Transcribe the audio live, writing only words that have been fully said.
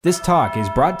This talk is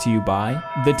brought to you by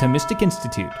the Thomistic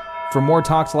Institute. For more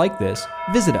talks like this,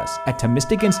 visit us at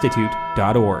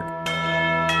ThomisticInstitute.org.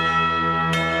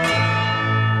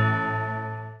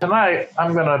 Tonight,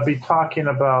 I'm going to be talking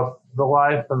about the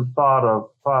life and thought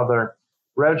of Father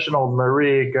Reginald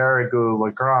Marie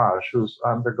Garrigou-Lagrange, who's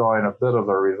undergoing a bit of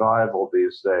a revival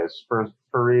these days for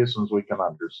reasons we can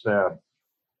understand.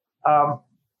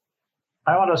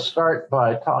 I want to start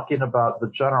by talking about the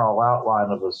general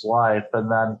outline of his life and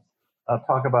then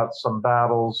talk about some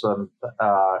battles and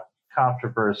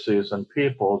controversies and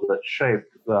people that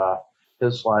shaped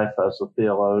his life as a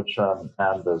theologian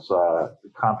and as a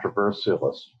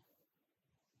controversialist.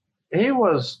 He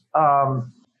was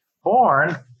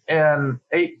born in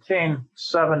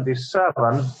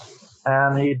 1877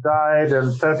 and he died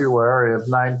in February of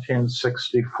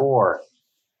 1964.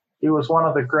 He was one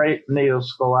of the great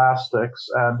neo-scholastics,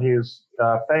 and he's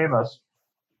famous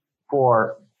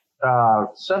for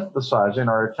synthesizing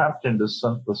or attempting to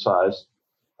synthesize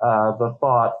the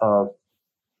thought of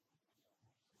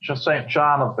St.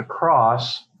 John of the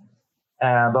Cross,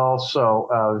 and also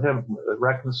him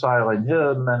reconciling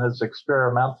him and his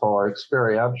experimental or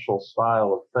experiential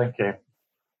style of thinking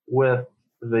with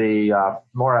the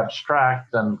more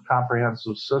abstract and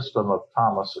comprehensive system of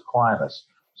Thomas Aquinas.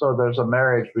 So there's a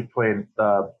marriage between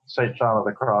St. John of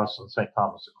the Cross and St.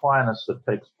 Thomas Aquinas that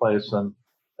takes place in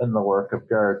the work of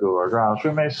Garrigou-Lagrange.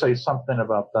 We may say something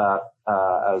about that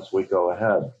as we go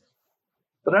ahead.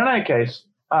 But in any case,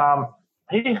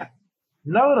 he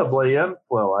notably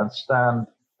influenced and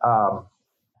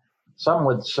some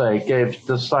would say gave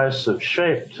decisive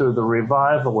shape to the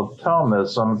revival of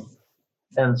Thomism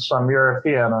in some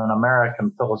European and American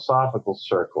philosophical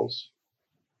circles.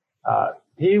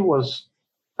 He was,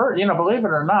 believe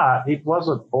it or not, he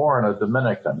wasn't born a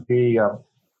Dominican. He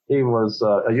was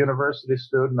a university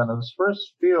student, and his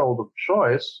first field of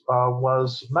choice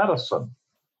was medicine.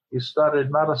 He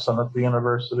studied medicine at the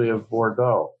University of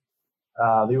Bordeaux.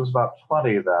 He was about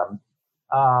 20 then.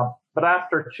 But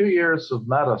after 2 years of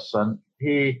medicine,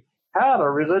 he had a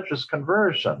religious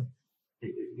conversion.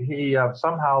 He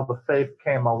somehow the faith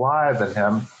came alive in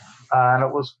him, and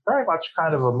it was very much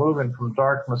kind of a moving from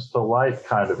darkness to light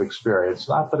kind of experience.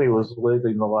 Not that he was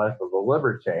leading the life of a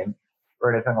libertine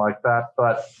or anything like that,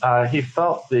 but he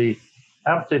felt the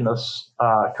emptiness,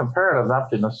 comparative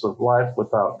emptiness of life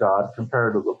without God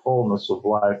compared to the fullness of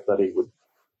life that he would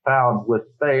found with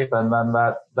faith, and then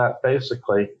that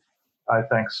basically, I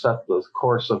think, set the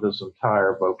course of his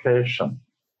entire vocation.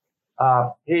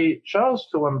 He chose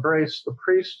to embrace the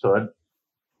priesthood,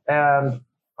 and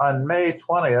on May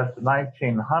 20th,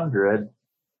 1900,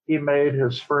 he made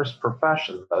his first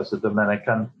profession as a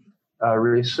Dominican,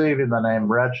 receiving the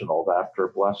name Reginald after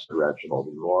Blessed Reginald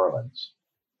in New Orleans.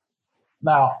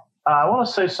 Now, I want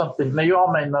to say something. Now, you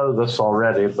all may know this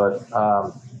already, but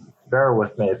bear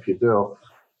with me if you do.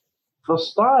 The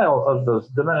style of the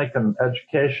Dominican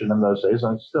education in those days,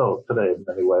 and still today in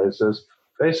many ways, is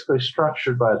basically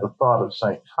structured by the thought of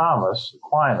St. Thomas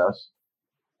Aquinas.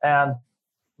 And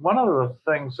one of the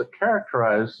things that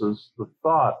characterizes the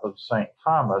thought of St.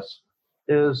 Thomas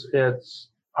is its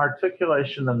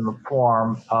articulation in the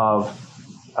form of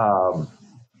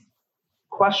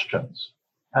questions.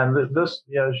 And this,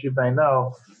 as you may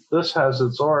know, this has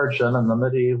its origin in the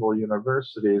medieval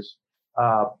universities'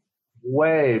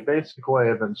 basic way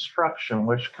of instruction,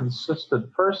 which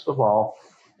consisted, first of all,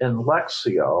 in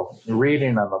lectio,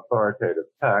 reading an authoritative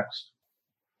text,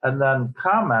 and then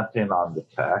commenting on the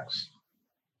text.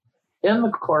 In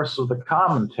the course of the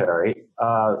commentary,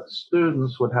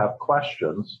 students would have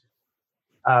questions,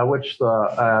 which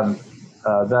then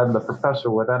the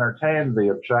professor would entertain the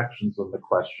objections and the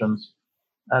questions,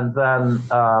 and then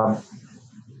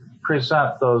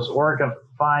present those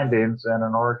findings in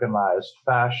an organized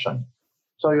fashion.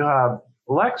 So you have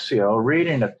lectio,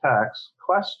 reading a text,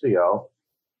 quaestio,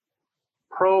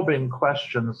 probing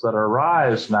questions that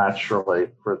arise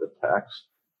naturally for the text.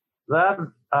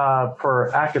 Then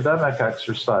for academic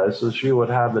exercises, you would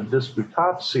have a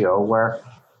disputatio, where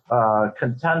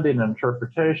contending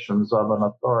interpretations of an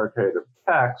authoritative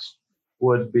text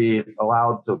would be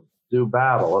allowed to do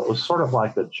battle. It was sort of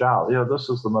like a joust. This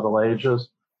is the Middle Ages.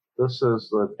 This is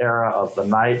the era of the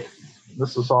knight.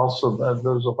 This is also,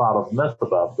 there's a lot of myth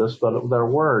about this, but there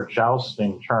were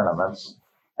jousting tournaments.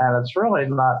 And it's really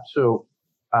not too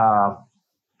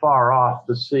far off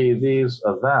to see these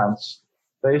events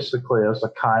basically as a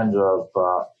kind of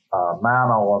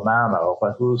mano a mano,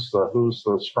 but who's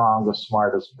the strongest,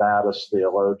 smartest, baddest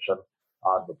theologian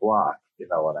on the block, you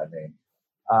know what I mean.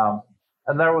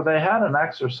 And they had an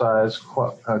exercise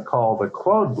called the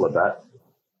quodlibet,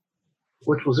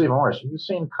 which was even worse. Have you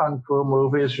seen kung fu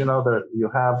movies? You know that you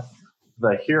have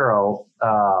the hero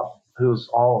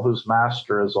whose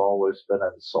master has always been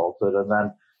insulted, and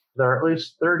then there are at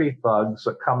least 30 thugs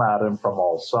that come at him from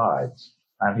all sides,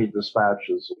 and he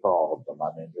dispatches with all of them.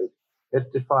 I mean,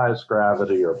 it defies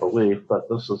gravity or belief, but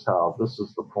this is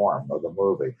the form of the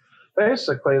movie.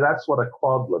 Basically, that's what a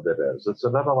quodlibet is. It's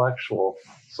an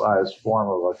intellectual-sized form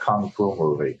of a kung fu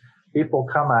movie. People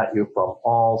come at you from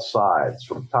all sides,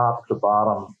 from top to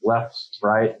bottom, left,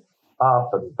 right,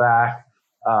 up and back,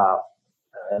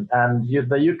 and you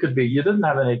didn't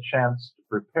have any chance to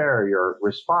prepare your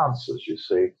responses. You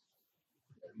see,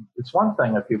 it's one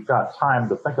thing if you've got time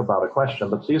to think about a question,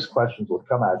 but these questions would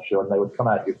come at you, and they would come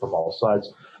at you from all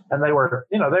sides. And they were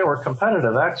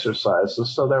competitive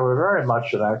exercises, so they were very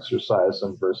much an exercise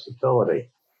in versatility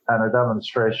and a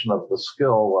demonstration of the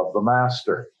skill of the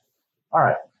master. All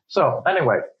right. So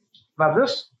anyway, now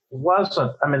this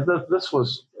wasn't. I mean, this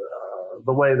was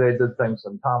the way they did things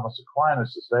in Thomas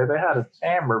Aquinas' day. They had a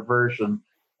tamer version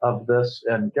of this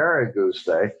in Garrigue's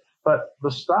day, but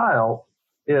the style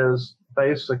is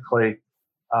basically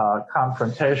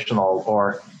confrontational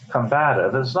or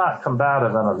combative. It's not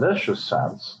combative in a vicious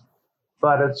sense,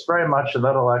 but it's very much an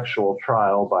intellectual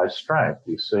trial by strength,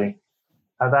 you see.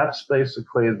 And that's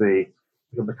basically the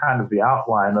kind of the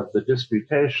outline of the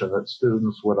disputation that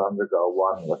students would undergo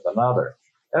one with another.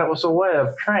 And it was a way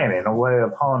of training, a way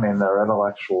of honing their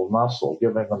intellectual muscle,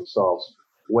 giving themselves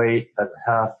weight and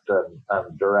heft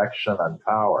and direction and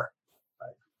power.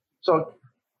 Right? So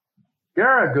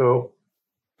Garrigue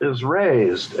is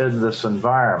raised in this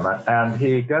environment, and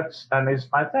he's,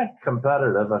 I think,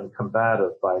 competitive and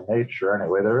combative by nature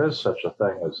anyway. There is such a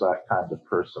thing as that kind of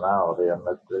personality, and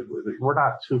we're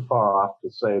not too far off to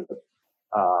say that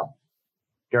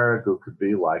Garrigue could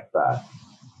be like that.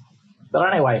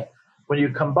 But anyway, when you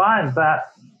combine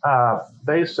that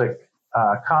basic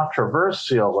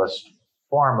controversialist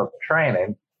form of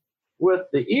training with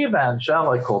the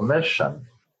evangelical mission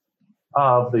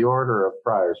of the Order of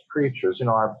Friars Preachers,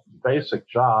 our basic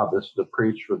job is to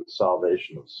preach for the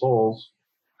salvation of souls.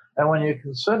 And when you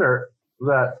consider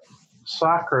that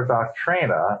Sacra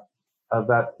Doctrina,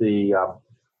 that the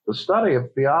study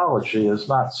of theology is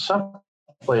not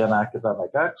simply an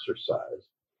academic exercise,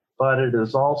 but it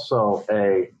is also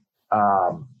a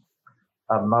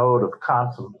mode of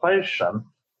contemplation,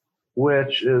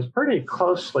 which is pretty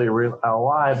closely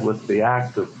allied with the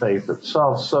act of faith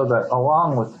itself, so that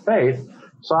along with faith,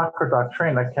 Sacra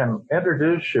Doctrina can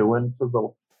introduce you into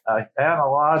the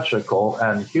analogical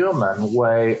and human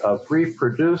way of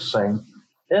reproducing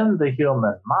in the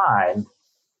human mind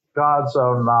God's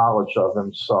own knowledge of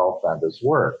himself and his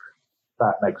work.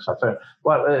 That makes sense.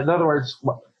 Well, in other words,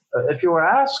 if you were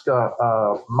asked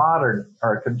a modern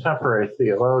or a contemporary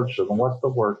theologian what the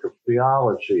work of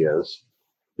theology is,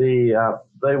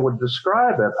 they would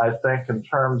describe it, I think, in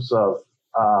terms of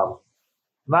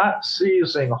not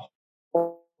seizing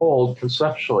hold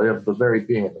conceptually of the very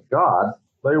being of God.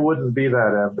 They wouldn't be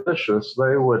that ambitious.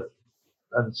 They would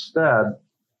instead,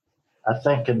 I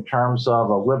think, in terms of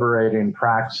a liberating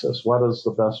praxis. What is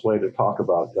the best way to talk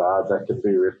about God that can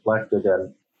be reflected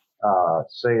in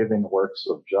saving works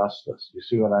of justice? You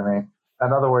see what I mean?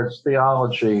 In other words,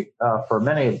 theology for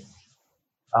many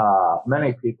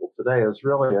people today is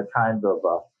really a kind of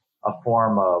a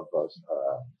form of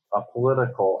a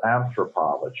political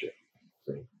anthropology.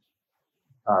 See?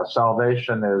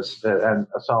 Salvation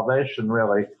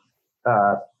really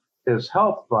is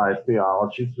helped by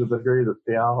theology to the degree that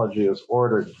theology is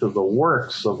ordered to the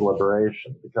works of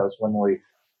liberation. Because when we,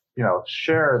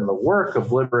 share in the work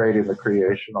of liberating the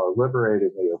creation or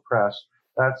liberating the oppressed,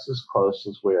 that's as close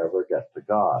as we ever get to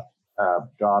God.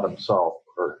 God himself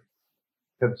or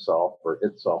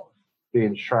itself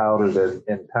being shrouded in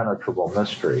impenetrable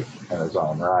mystery in his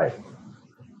own right.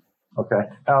 Okay.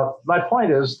 Now, my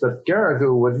point is that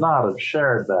Garrigue would not have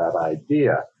shared that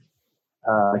idea.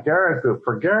 For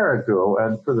Garrigue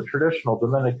and for the traditional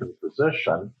Dominican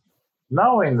position,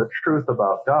 knowing the truth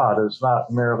about God is not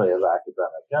merely of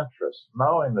academic interest.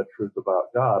 Knowing the truth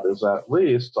about God is at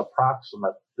least a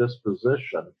proximate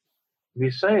disposition to be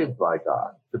saved by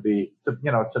God.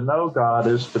 To know God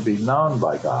is to be known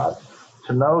by God.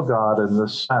 To know God in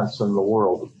this sense in the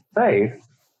world of faith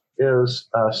is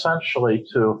essentially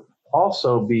to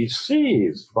also be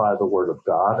seized by the Word of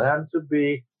God and to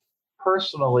be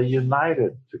personally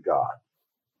united to God.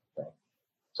 Okay.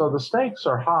 So the stakes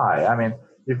are high. I mean,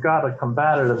 you've got a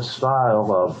combative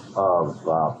style of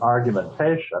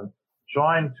argumentation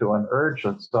joined to an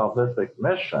urgent salvific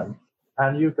mission,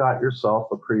 and you've got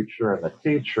yourself a preacher and a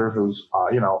teacher who's,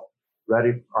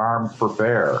 ready, armed for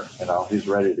bear. He's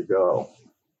ready to go.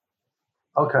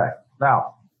 Okay,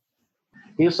 now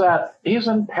he's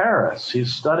in Paris.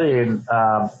 He's studying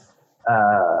at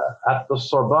the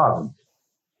Sorbonne,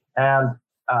 and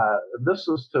this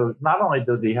is to not only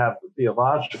did he have the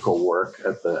theological work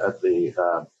at the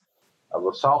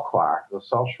Le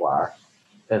Salchoir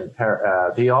in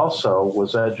Paris, he also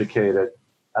was educated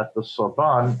at the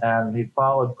Sorbonne, and he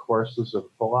followed courses in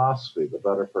philosophy, the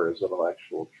better for his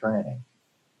intellectual training.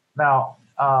 Now,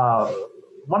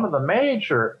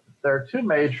 there are two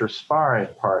major sparring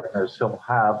partners he'll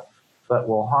have that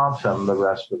will haunt him the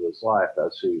rest of his life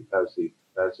as he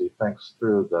thinks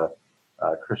through the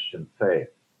Christian faith.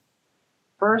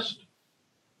 First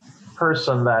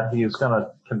person that he's going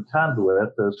to contend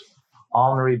with is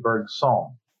Henri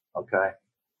Bergson. Okay,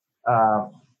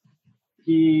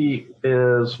 he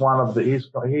is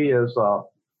a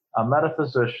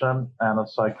metaphysician and a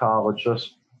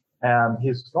psychologist, and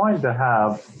he's going to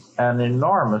have an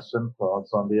enormous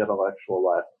influence on the intellectual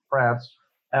life of France.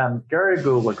 And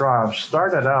Garrigou-Lagrange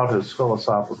started out his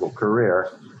philosophical career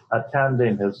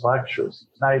attending his lectures.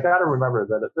 Now, you got to remember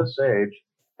that at this age,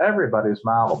 everybody's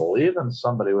malleable. Even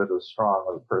somebody with as strong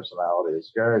a personality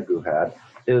as Garrigou had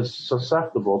is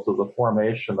susceptible to the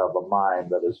formation of a mind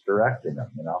that is directing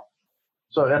him,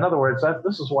 So, in other words,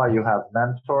 this is why you have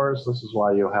mentors. This is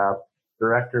why you have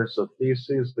directors of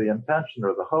theses. The intention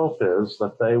or the hope is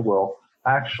that they will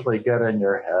actually get in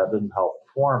your head and help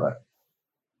form it.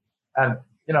 And,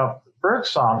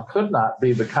 Bergson could not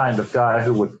be the kind of guy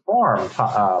who would form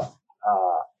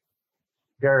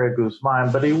Garrigou's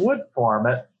mind, but he would form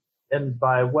it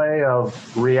by way of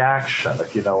reaction,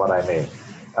 if you know what I mean.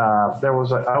 There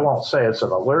was I won't say it's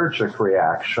an allergic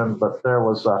reaction, but there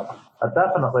was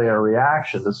definitely a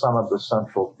reaction to some of the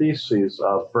central theses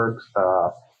of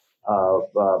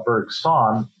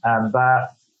Bergson, and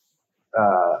that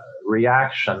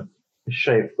reaction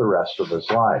shaped the rest of his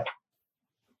life.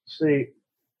 See,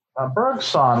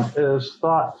 Bergson is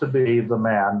thought to be the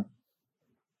man.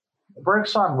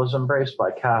 Bergson was embraced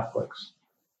by Catholics,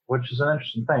 which is an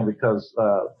interesting thing because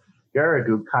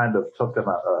Garrigou kind of took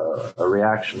a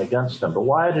reaction against him. But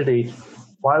why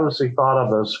was he thought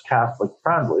of as Catholic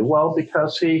friendly? Well,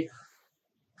 because he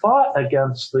fought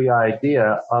against the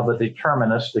idea of a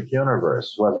deterministic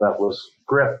universe, whether that was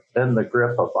in the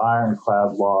grip of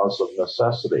ironclad laws of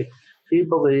necessity. He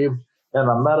believed in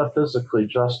a metaphysically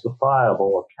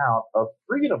justifiable account of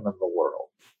freedom in the world.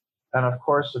 And of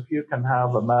course, if you can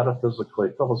have a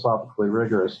philosophically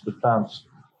rigorous defense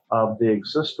of the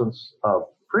existence of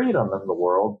freedom in the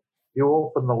world, you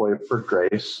open the way for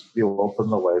grace, you open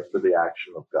the way for the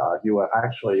action of God, you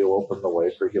open the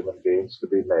way for human beings to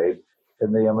be made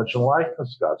in the image and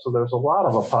likeness of God. So there's a lot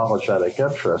of apologetic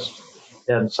interest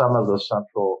in some of the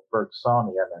central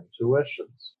Bergsonian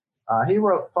intuitions. He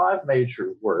wrote 5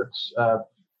 major works.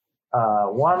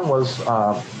 One was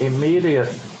immediate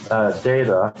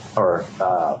data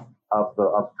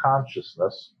of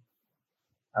consciousness.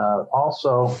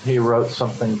 Also, he wrote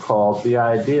something called The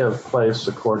Idea of Place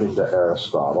According to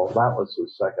Aristotle. That was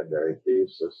his secondary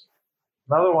thesis.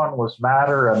 Another one was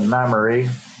Matter and Memory.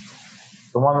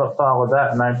 The one that followed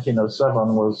that in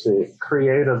 1907 was The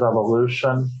Creative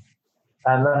Evolution.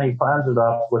 And then he ended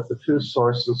up with the 2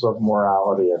 sources of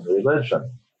morality and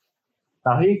religion.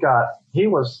 Now he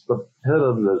was the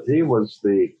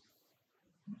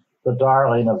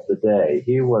darling of the day.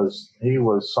 He was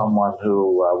someone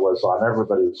who was on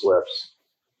everybody's lips.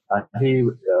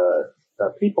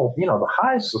 People, the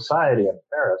high society in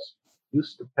Paris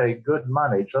used to pay good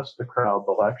money just to crowd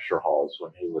the lecture halls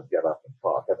when he would get up and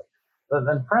talk. And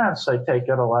in France, they take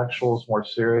intellectuals more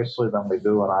seriously than we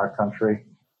do in our country.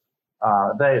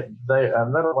 An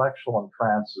intellectual in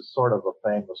France is sort of a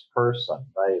famous person.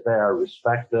 They are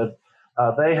respected.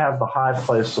 They have the high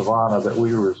place of honor that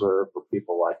we reserve for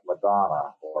people like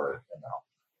Madonna or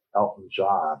Elton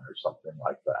John or something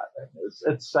like that. And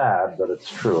it's sad, but it's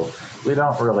true. We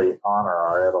don't really honor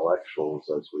our intellectuals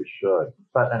as we should.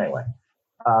 But anyway,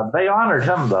 they honored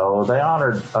him though. They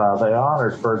honored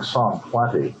Bergson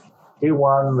plenty. He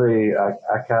won the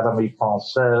Académie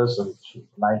Française in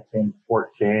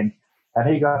 1914. And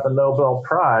he got the Nobel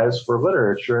Prize for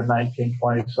Literature in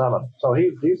 1927. So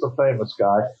he's a famous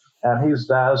guy, and he's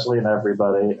dazzling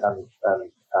everybody. And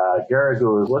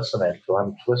Garrigou is listening to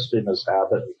him, twisting his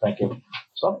habit and thinking,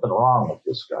 something wrong with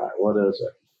this guy. What is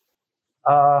it?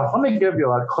 Let me give you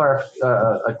a quote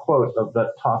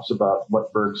that talks about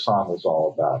what Bergson was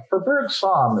all about. For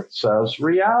Bergson, it says,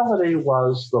 reality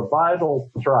was the vital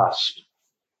thrust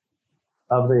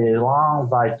of the élan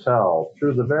vital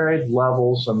through the varied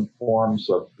levels and forms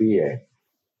of being.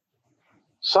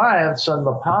 Science and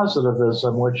the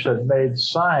positivism which had made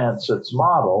science its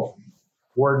model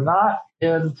were not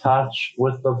in touch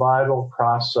with the vital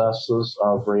processes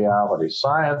of reality.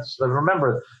 Science, and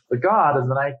remember, the God in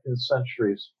the 19th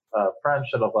century's French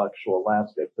intellectual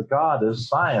landscape, the God is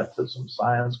scientism.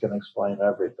 Science can explain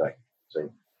everything. See,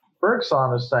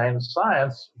 Bergson is saying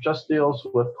science just deals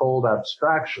with cold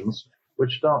abstractions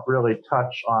which don't really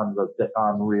touch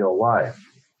on real life.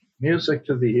 Music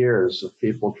to the ears of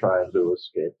people trying to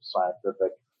escape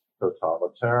scientific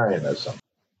totalitarianism.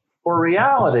 For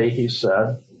reality, he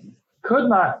said, could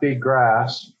not be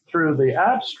grasped through the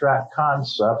abstract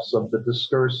concepts of the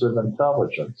discursive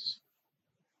intelligence.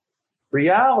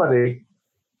 Reality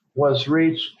was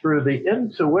reached through the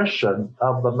intuition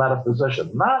of the metaphysician,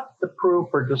 not the proof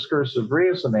or discursive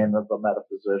reasoning of the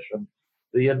metaphysician,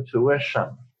 the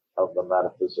intuition of the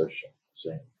metaphysician.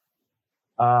 See?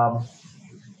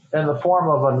 In the form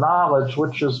of a knowledge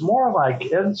which is more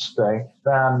like instinct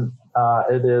than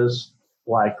it is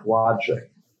like logic.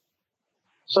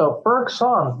 So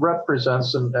Bergson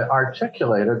represents and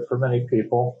articulated for many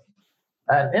people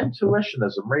an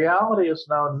intuitionism. Reality is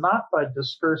known not by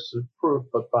discursive proof,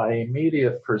 but by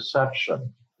immediate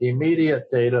perception,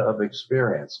 immediate data of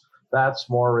experience. That's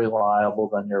more reliable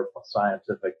than your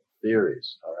scientific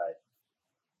theories, all right?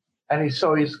 And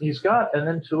he's got an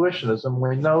intuitionism.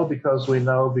 We know because we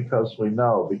know because we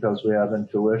know, because we have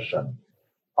intuition.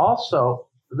 Also,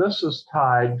 this is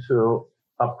tied to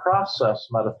a process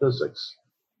metaphysics,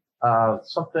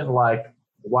 something like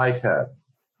Whitehead.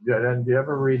 And do you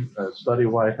ever study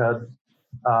Whitehead?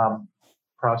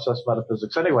 Process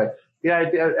metaphysics. Anyway, the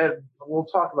idea, and we'll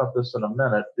talk about this in a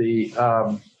minute, the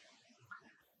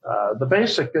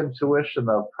basic intuition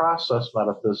of process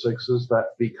metaphysics is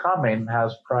that becoming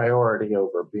has priority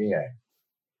over being.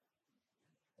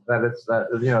 That it's that,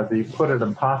 if you put it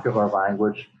in popular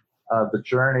language, the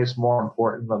journey is more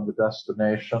important than the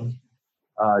destination.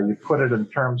 You put it in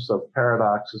terms of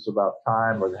paradoxes about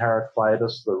time, or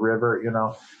Heraclitus, the river,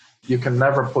 you can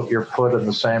never put your foot in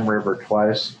the same river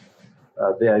twice.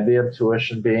 The idea of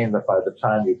intuition being that by the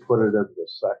time you put it in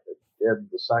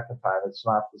the second time, it's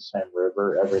not the same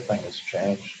river, everything has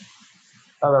changed.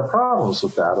 Now, there are problems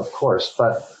with that, of course,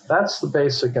 but that's the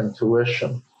basic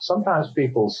intuition. Sometimes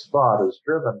people's thought is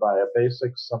driven by a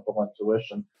basic, simple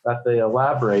intuition that they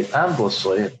elaborate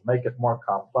endlessly, make it more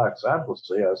complex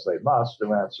endlessly, as they must,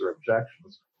 to answer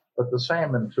objections. But the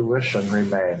same intuition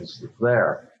remains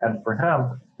there. And for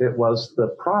him, it was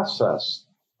the process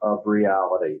of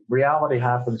reality. Reality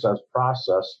happens as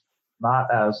process,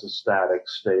 not as a static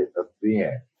state of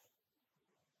being.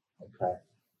 Okay.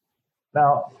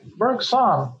 Now,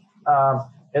 Bergson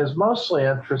is mostly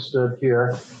interested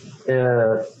here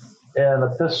in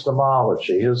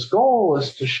epistemology. His goal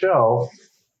is to show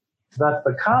that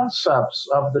the concepts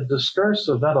of the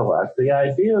discursive intellect, the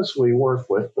ideas we work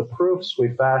with, the proofs we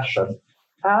fashion,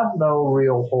 have no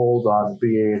real hold on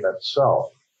being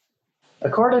itself.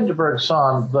 According to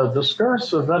Bergson, the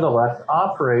discursive intellect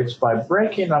operates by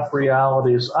breaking up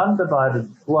reality's undivided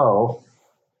flow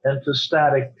into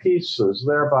static pieces,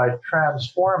 thereby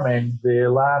transforming the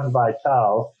élan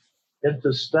vital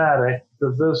into static,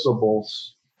 divisible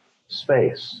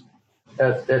space.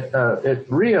 It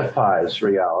reifies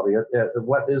reality.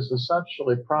 What is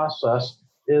essentially processed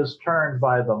is turned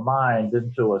by the mind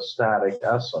into a static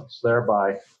essence,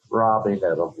 thereby robbing it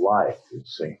of life, you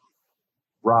see,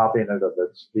 robbing it of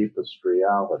its deepest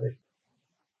reality.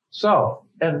 So,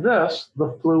 in this,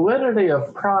 the fluidity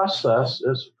of process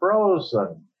is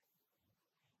frozen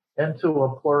into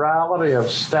a plurality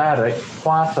of static,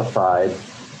 quantified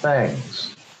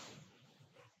things.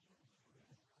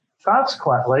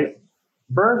 Consequently,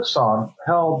 Bergson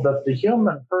held that the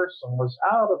human person was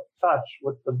out of touch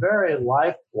with the very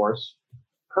life force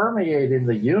permeating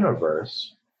the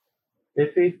universe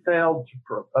if he failed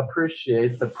to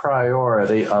appreciate the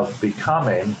priority of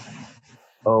becoming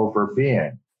over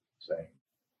being. See?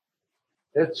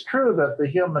 It's true that the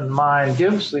human mind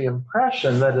gives the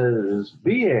impression that it is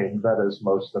being that is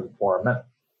most informant,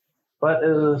 but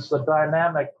it is the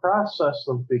dynamic process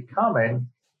of becoming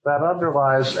that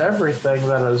underlies everything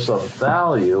that is of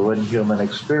value in human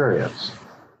experience.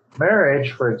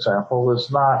 Marriage, for example,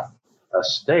 is not a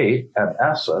state, an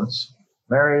essence.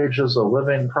 Marriage is a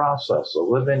living process, a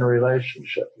living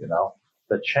relationship,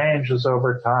 that changes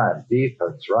over time,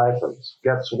 deepens, ripens,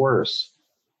 gets worse,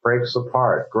 breaks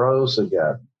apart, grows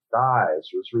again, dies,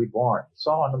 is reborn, so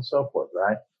on and so forth,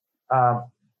 right?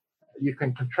 You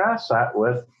can contrast that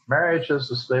with marriage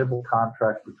is a stable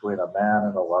contract between a man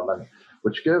and a woman,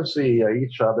 which gives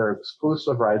each other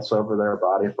exclusive rights over their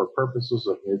body for purposes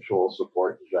of mutual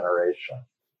support and generation.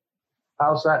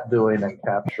 How's that doing in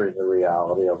capturing the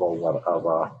reality of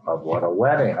what a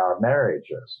wedding or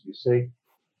marriage is? You see,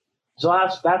 so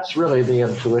that's really the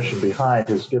intuition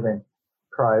behind is giving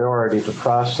priority to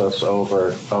process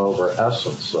over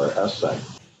essence or essay.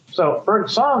 So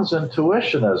Bergson's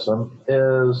intuitionism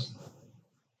is,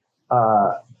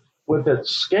 with its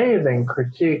scathing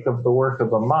critique of the work of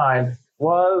the mind,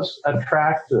 was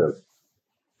attractive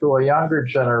to a younger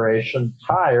generation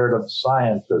tired of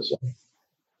scientism,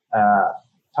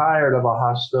 tired of a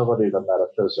hostility to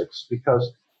metaphysics,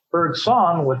 because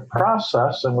Bergson, with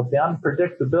process and with the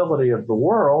unpredictability of the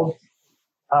world,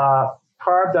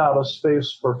 carved out a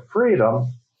space for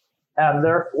freedom, and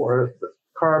therefore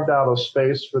carved out a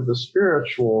space for the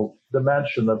spiritual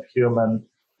dimension of human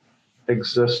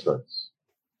existence.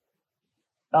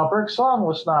 Now, Bergson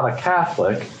was not a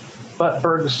Catholic, but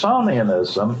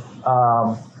Bergsonianism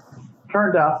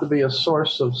turned out to be a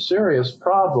source of serious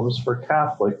problems for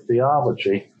Catholic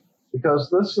theology, because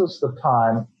this is the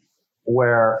time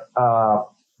where the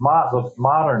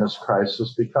modernist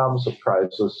crisis becomes a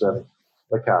crisis in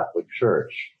the Catholic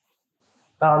Church.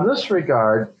 Now, in this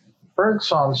regard,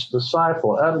 Bergson's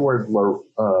disciple, Edward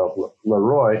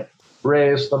Leroy,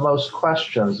 raised the most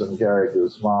questions in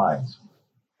Garrigue's mind.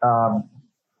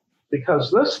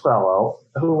 Because this fellow,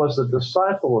 who was a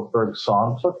disciple of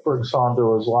Bergson, took Bergson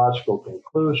to his logical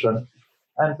conclusion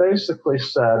and basically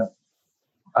said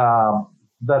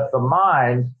that the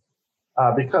mind,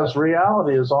 because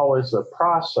reality is always a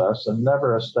process and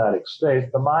never a static state,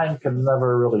 the mind can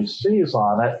never really seize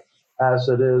on it as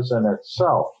it is in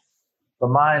itself. The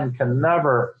mind can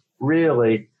never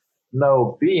really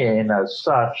know being as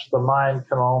such. The mind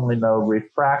can only know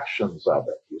refractions of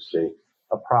it, you see,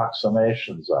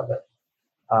 approximations of it.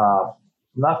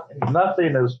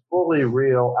 Nothing is fully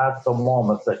real at the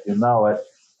moment that you know it.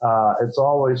 It's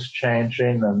always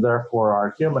changing, and therefore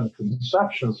our human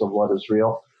conceptions of what is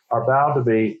real are bound to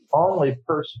be only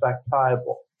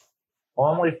perspectival.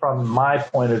 Only from my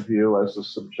point of view as a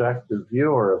subjective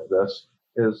viewer of this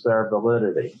is there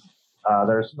validity.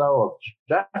 There's no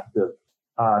objective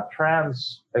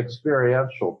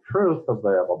trans-experiential truth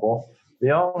available.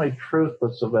 The only truth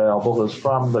that's available is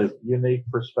from the unique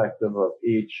perspective of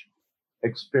each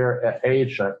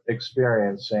agent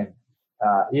experiencing,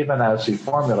 even as he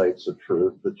formulates the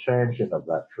truth, the changing of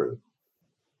that truth.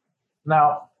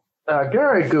 Now,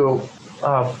 Garrigou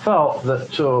felt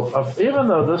that even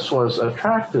though this was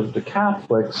attractive to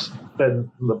Catholics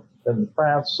in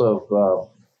France of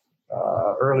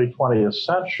early 20th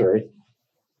century,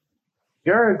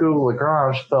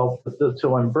 Garrigou-Lagrange felt that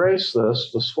to embrace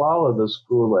this, to swallow this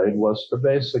Kool-Aid, was to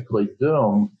basically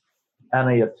doom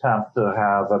any attempt to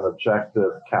have an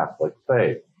objective Catholic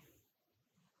faith.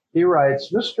 He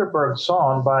writes, Mr.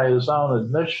 Bergson, by his own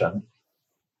admission,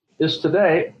 is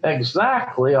today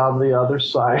exactly on the other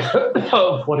side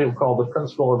of what he'll call the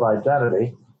principle of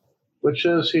identity, which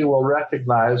is he will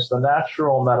recognize the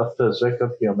natural metaphysic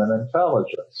of human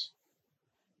intelligence.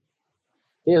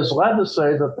 He is led to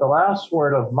say that the last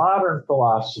word of modern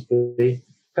philosophy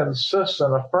consists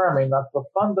in affirming that the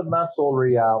fundamental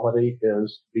reality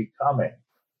is becoming.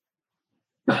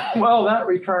 Well, that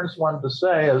returns one to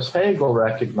say, as Hegel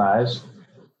recognized,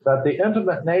 that the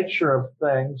intimate nature of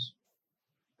things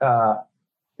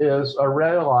is a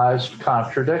realized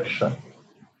contradiction.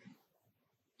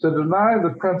 To deny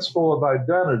the principle of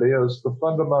identity as the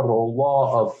fundamental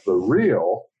law of the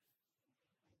real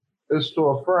is to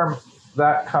affirm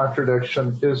that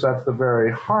contradiction is at the very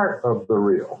heart of the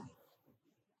real.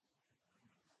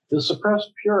 To suppress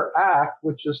pure act,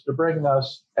 which is to bring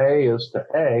us A is to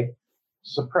A,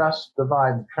 suppress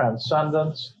divine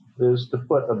transcendence is to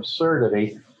put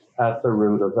absurdity at the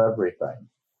root of everything.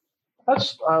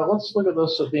 Let's look at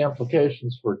this at the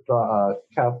implications for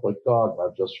Catholic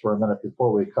dogma just for a minute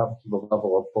before we come to the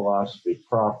level of philosophy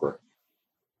proper.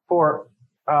 For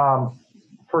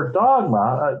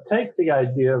dogma, take the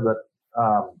idea that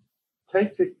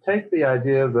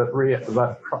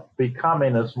that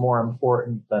becoming is more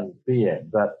important than being,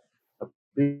 that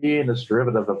being is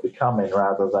derivative of becoming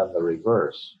rather than the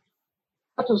reverse.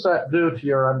 What does that do to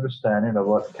your understanding of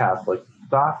what Catholic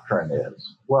doctrine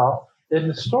is? Well, it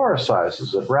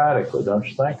historicizes it radically, don't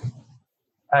you think?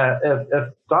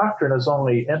 If doctrine is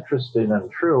only interesting and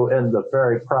true in the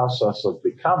very process of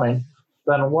becoming,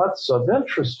 then what's of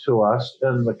interest to us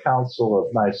in the Council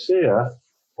of Nicaea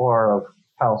or of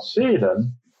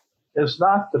Chalcedon is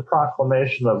not the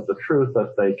proclamation of the truth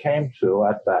that they came to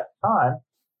at that time.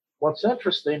 What's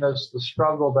interesting is the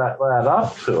struggle that led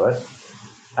up to it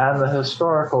and the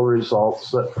historical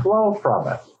results that flow from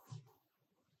it.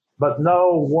 But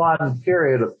no one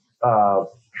period of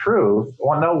truth,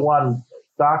 or no one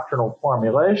doctrinal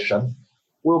formulation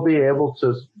will be able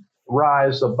to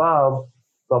rise above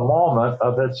the moment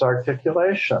of its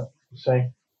articulation. You see,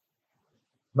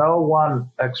 no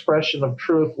one expression of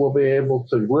truth will be able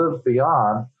to live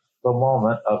beyond the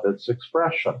moment of its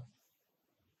expression.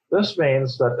 This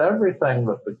means that everything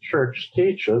that the church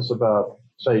teaches about,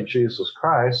 say, Jesus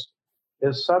Christ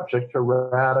is subject to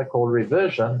radical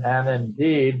revision and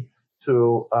indeed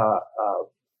to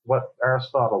what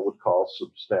Aristotle would call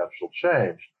substantial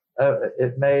change.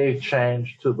 It may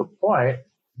change to the point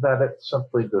that it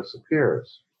simply disappears.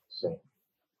 See,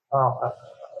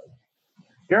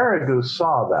 Garrigou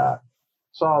saw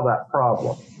that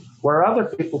problem. Where other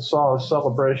people saw a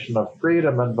celebration of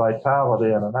freedom and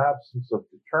vitality and an absence of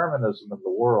determinism in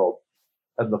the world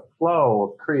and the flow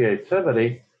of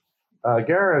creativity,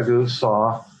 Garrigou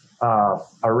saw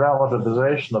a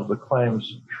relativization of the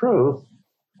claims of truth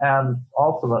and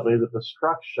ultimately the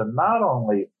destruction not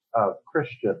only of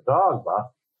Christian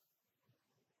dogma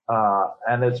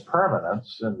and its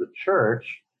permanence in the church,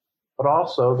 but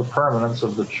also the permanence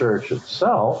of the church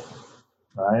itself,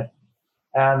 right?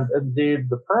 And indeed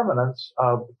the permanence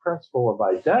of the principle of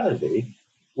identity,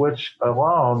 which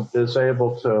alone is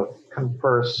able to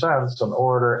confer sense and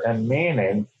order and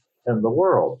meaning in the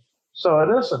world. So it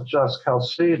isn't just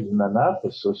Chalcedon and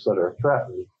Ephesus that are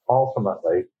threatened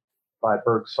ultimately by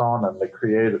Bergson and the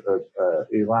creative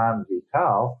Elan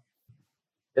Vital.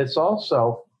 It's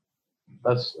also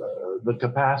the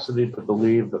capacity to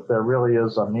believe that there really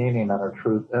is a meaning and a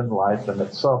truth in life in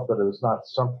itself that is not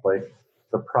simply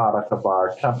the product of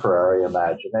our temporary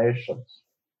imaginations.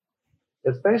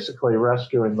 It's basically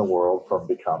rescuing the world from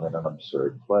becoming an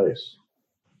absurd place.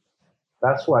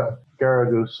 That's what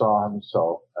Garrigou saw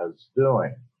himself as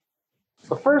doing.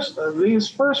 These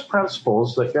first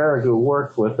principles that Garrigou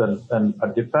worked with in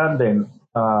defending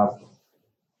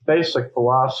basic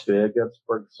philosophy against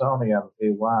Bergsonian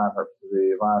Elan, or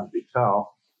the Elan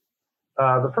Vital,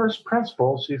 the first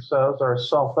principles, he says, are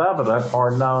self-evident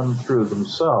or known through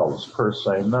themselves, per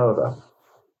se nota.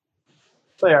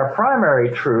 They are primary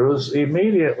truths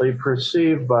immediately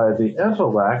perceived by the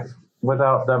intellect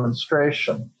without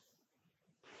demonstration.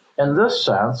 In this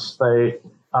sense, they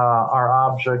are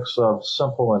objects of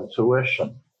simple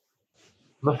intuition.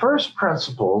 The first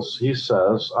principles, he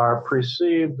says, are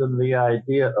perceived in the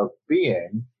idea of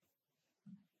being,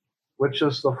 which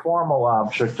is the formal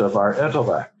object of our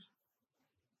intellect.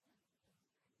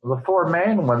 The four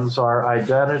main ones are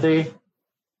identity,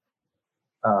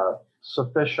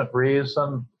 sufficient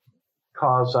reason,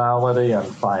 causality, and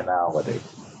finality.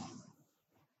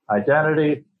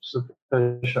 Identity,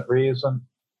 sufficient reason,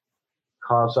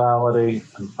 causality,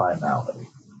 and finality.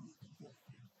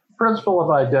 Principle of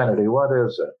identity, what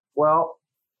is it? Well,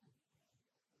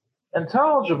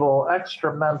 intelligible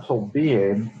extramental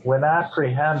being, when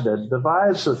apprehended,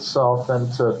 divides itself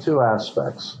into two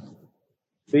aspects: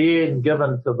 being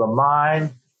given to the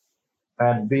mind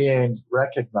and being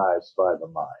recognized by the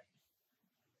mind.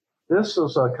 This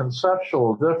is a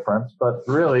conceptual difference, but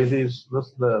really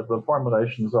the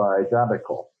formulations are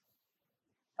identical.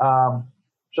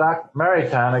 Jacques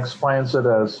Maritain explains it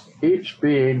as each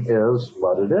being is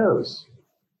what it is.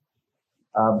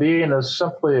 Being is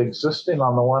simply existing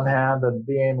on the one hand and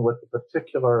being with a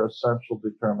particular essential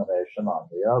determination on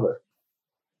the other.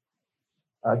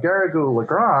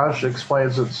 Garrigou-Lagrange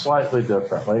explains it slightly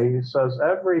differently. He says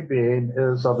every being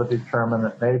is of a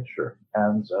determinate nature,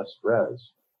 ens est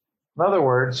res. In other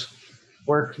words,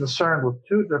 we're concerned with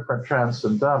two different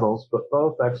transcendentals, but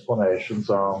both explanations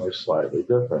are only slightly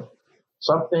different.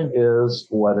 Something is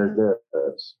what it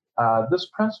is. This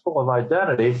principle of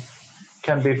identity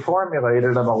can be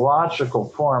formulated in a logical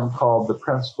form called the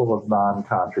principle of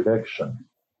non-contradiction.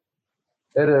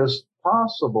 It is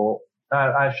possible,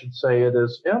 I should say it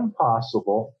is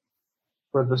impossible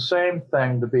for the same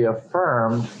thing to be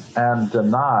affirmed and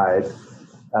denied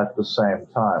at the same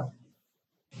time.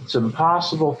 It's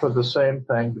impossible for the same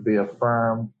thing to be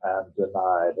affirmed and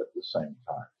denied at the same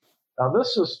time. Now,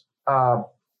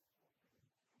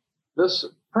 this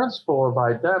principle of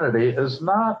identity is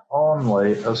not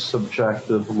only a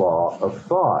subjective law of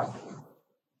thought.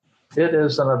 It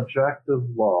is an objective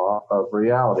law of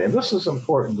reality. And this is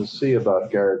important to see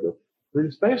about Garrigou.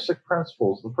 These basic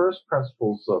principles, the first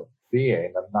principles of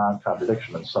being and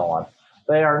non-contradiction and so on,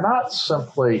 they are not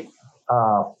simply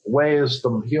ways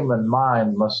the human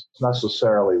mind must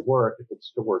necessarily work, if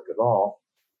it's to work at all.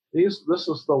 This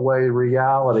is the way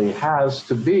reality has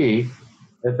to be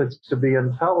if it's to be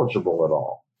intelligible at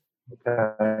all.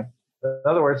 Okay? In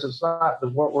other words, it's not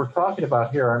what we're talking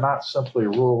about here are not simply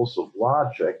rules of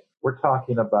logic. We're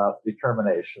talking about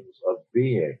determinations of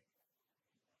being.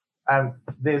 And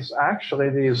these,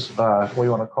 we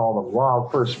want to call them law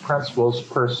of first principles,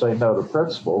 per se nota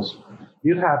principles,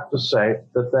 you'd have to say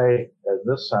that they, in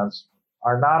this sense,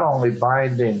 are not only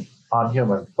binding on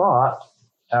human thought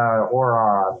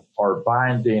or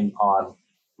binding on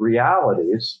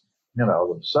realities,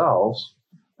 themselves.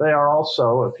 They are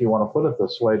also, if you want to put it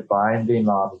this way, binding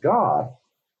on God.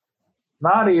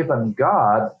 Not even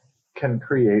God can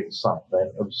create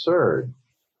something absurd.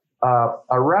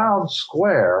 A round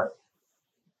square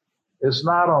is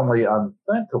not only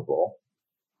unthinkable,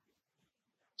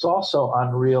 it's also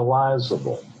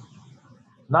unrealizable.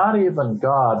 Not even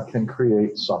God can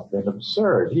create something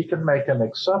absurd. He can make an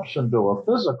exception to a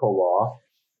physical law,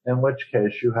 in which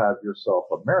case you have yourself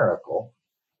a miracle.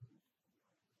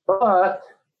 But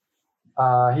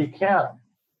he can't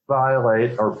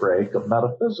violate or break a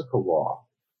metaphysical law.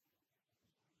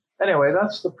 Anyway,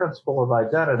 that's the principle of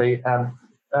identity. And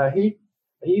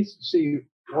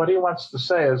what he wants to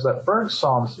say is that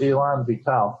Bergson's élan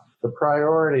vital, the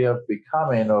priority of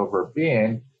becoming over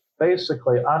being,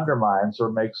 basically undermines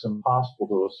or makes impossible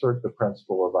to assert the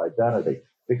principle of identity,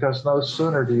 because no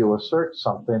sooner do you assert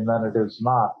something than it is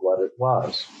not what it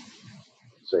was.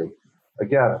 See,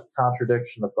 again,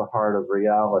 contradiction at the heart of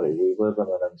reality. We live in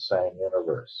an insane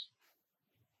universe.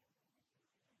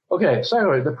 Okay, so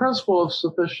anyway, the principle of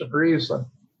sufficient reason.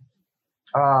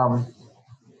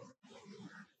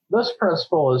 This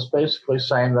principle is basically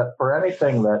saying that for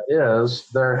anything that is,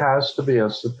 there has to be a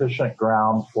sufficient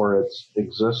ground for its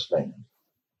existing.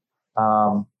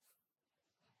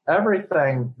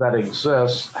 Everything that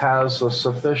exists has a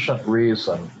sufficient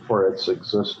reason for its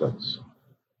existence.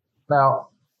 Now,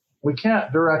 we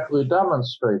can't directly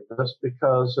demonstrate this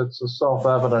because it's a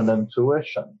self-evident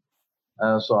intuition,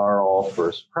 as are all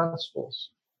first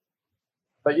principles.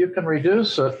 But you can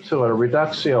reduce it to a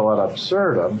reductio ad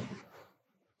absurdum,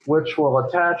 which will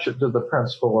attach it to the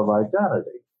principle of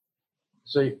identity.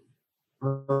 See,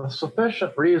 the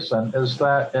sufficient reason is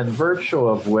that in virtue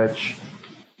of which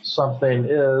something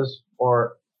is,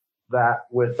 or that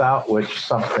without which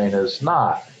something is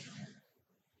not.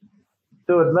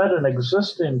 To admit an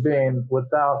existing being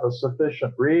without a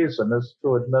sufficient reason is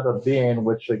to admit a being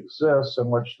which exists and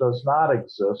which does not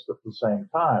exist at the same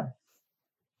time,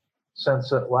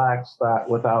 since it lacks that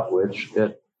without which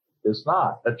it is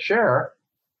not. A chair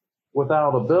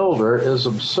without a builder is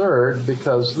absurd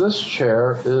because this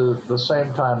chair at the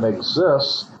same time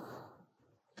exists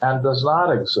and does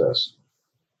not exist.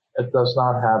 It does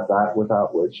not have that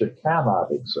without which it cannot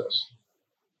exist.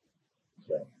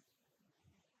 Okay.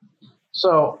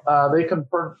 So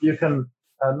you can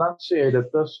enunciate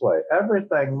it this way.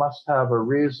 Everything must have a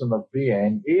reason of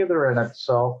being, either in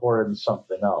itself or in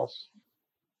something else.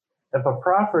 If a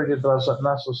property doesn't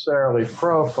necessarily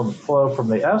flow from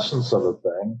the essence of a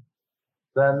thing,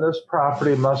 then this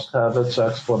property must have its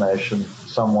explanation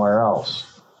somewhere else.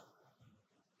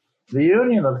 The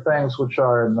union of things which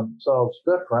are in themselves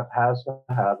different has to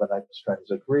have an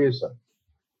extrinsic reason.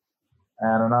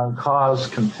 And an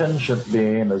uncaused contingent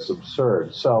being is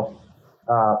absurd. So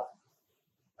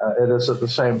it is at the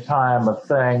same time a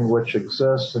thing which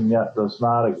exists and yet does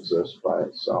not exist by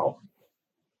itself.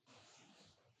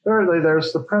 Thirdly,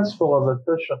 there's the principle of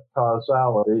efficient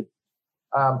causality.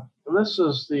 This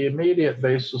is the immediate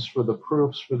basis for the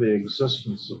proofs for the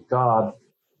existence of God.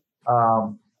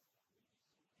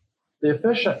 The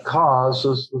efficient cause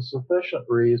is the sufficient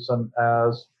reason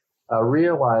as a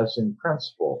realizing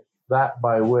principle, that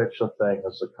by which a thing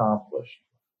is accomplished.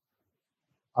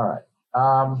 All right.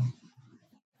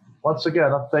 Once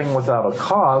again, a thing without a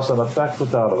cause, an effect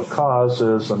without a cause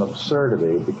is an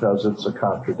absurdity because it's a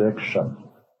contradiction.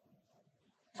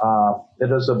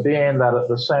 It is a being that at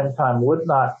the same time would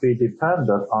not be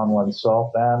dependent on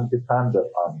oneself and dependent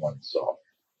on oneself.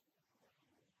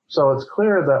 So it's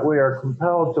clear that we are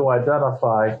compelled to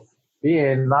identify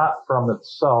being not from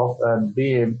itself and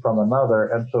being from another,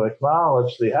 and to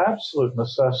acknowledge the absolute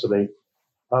necessity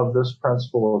of this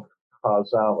principle of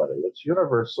causality. It's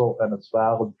universal and it's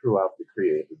valid throughout the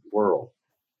created world.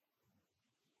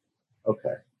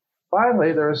 Okay.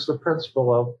 Finally, there's the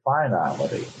principle of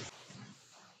finality.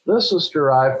 This is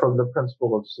derived from the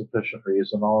principle of sufficient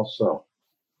reason also.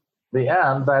 The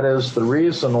end, that is, the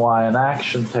reason why an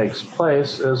action takes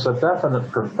place, is a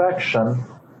definite perfection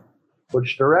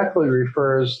which directly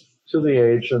refers to the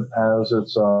agent as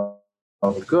its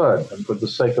own good and for the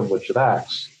sake of which it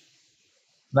acts.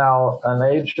 Now, an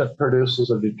agent produces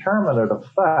a determinate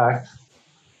effect,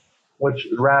 which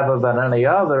rather than any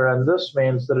other, and this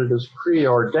means that it is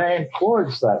preordained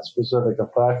towards that specific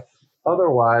effect.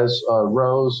 Otherwise, a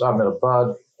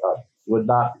bud would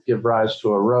not give rise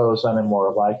to a rose any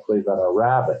more likely than a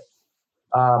rabbit.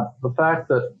 The fact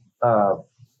that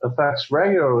effects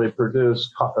regularly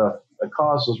produce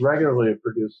causes regularly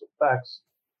produce effects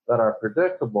that are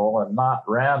predictable and not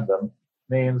random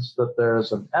means that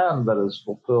there's an end that is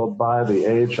fulfilled by the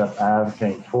agent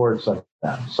acting towards an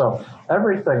end. So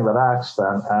everything that acts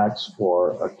then acts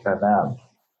for an end. All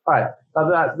right,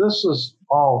 now this is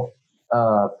all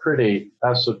pretty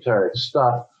esoteric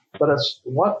stuff, but it's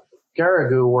what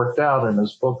Garrigou worked out in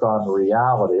his book on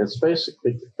reality. It's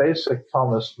basically basic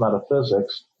Thomist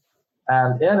metaphysics.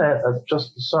 And in it,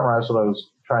 just to summarize what I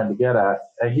was trying to get at,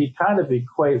 he kind of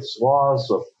equates laws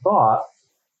of thought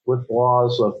with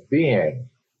laws of being.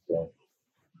 Okay?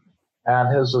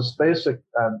 And his basic,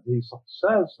 and he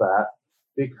says that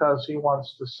because he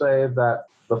wants to say that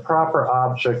the proper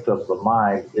object of the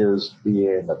mind is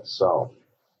being itself.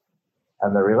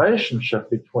 And the relationship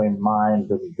between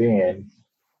mind and being,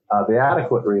 the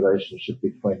adequate relationship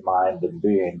between mind and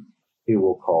being, he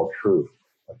will call truth.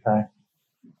 Okay?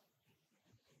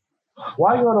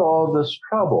 Why go to all this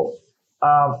trouble?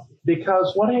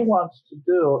 Because what he wants to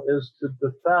do is to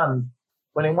defend,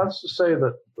 when he wants to say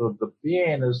that the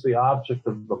being is the object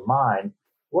of the mind,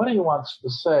 what he wants to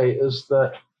say is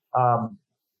that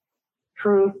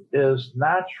truth is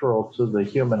natural to the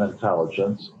human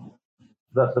intelligence,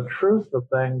 that the truth of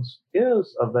things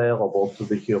is available to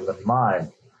the human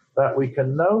mind, that we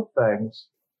can know things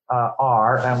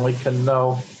are and we can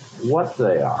know what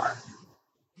they are,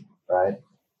 right?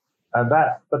 And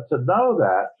but to know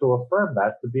that, to affirm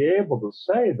that, to be able to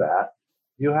say that,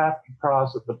 you have to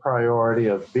posit the priority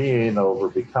of being over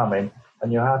becoming,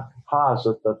 and you have to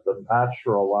posit that the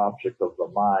natural object of the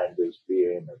mind is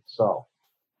being itself.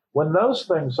 When those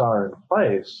things are in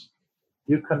place,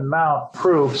 you can mount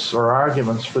proofs or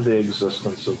arguments for the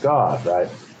existence of God, right?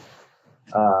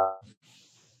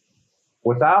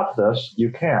 Without this,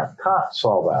 you can't. Kant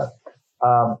saw that.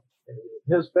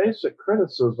 His basic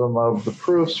criticism of the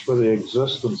proofs for the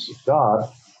existence of God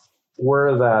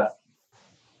were that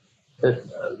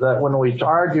when we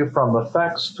argue from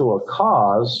effects to a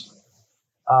cause,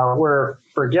 we're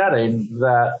forgetting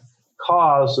that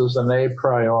cause is an a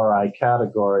priori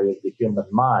category of the human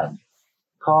mind.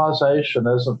 Causation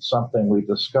isn't something we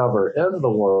discover in the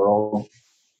world.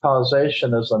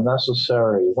 Causation is a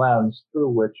necessary lens through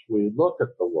which we look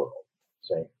at the world.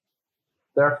 See?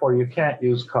 Therefore, you can't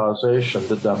use causation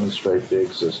to demonstrate the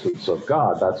existence of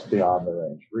God. That's beyond the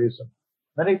range of reason.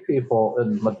 Many people,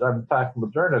 in fact,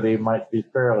 modernity might be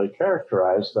fairly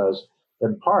characterized as,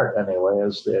 in part anyway,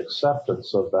 as the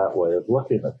acceptance of that way of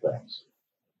looking at things.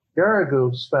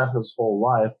 Garrigou spent his whole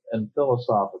life in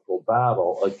philosophical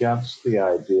battle against the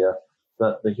idea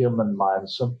that the human mind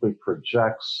simply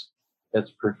projects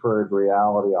its preferred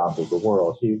reality onto the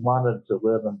world. He wanted to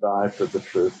live and die for the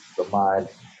truth. The mind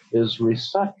is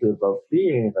receptive of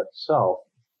being itself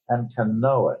and can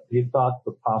know it. He thought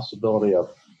the possibility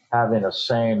of having a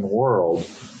sane world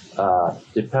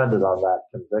depended on that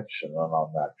conviction and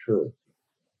on that truth.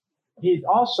 He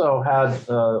also had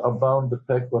a bone to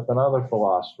pick with another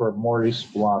philosopher, Maurice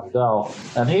Blondel,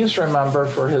 and he's remembered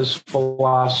for his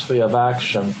philosophy of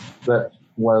action that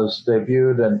was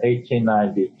debuted in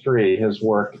 1893, his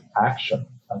work Action.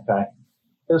 Okay.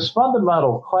 His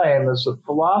fundamental claim is that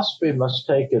philosophy must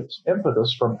take its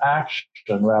impetus from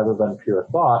action rather than pure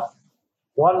thought.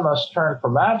 One must turn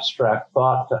from abstract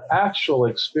thought to actual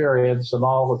experience in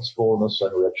all its fullness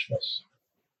and richness.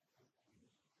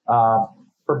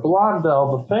 For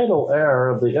Blondel, the fatal error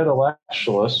of the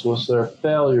intellectualists was their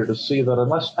failure to see that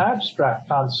unless abstract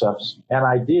concepts and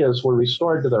ideas were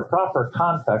restored to their proper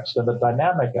context in the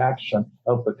dynamic action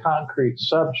of the concrete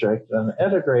subject and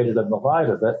integrated in the light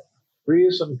of it,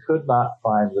 reason could not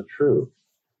find the truth.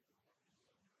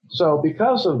 So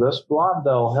because of this,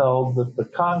 Blondel held that the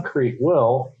concrete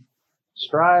will,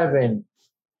 striving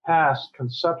past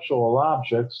conceptual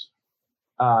objects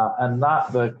and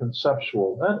not the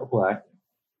conceptual intellect,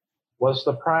 was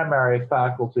the primary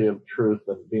faculty of truth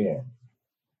and being.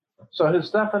 So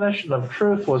his definition of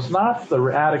truth was not the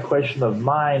adequation of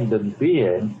mind and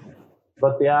being,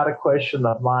 but the adequation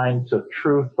of mind to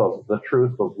the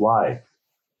truth of life,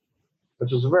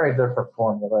 which is a very different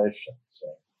formulation.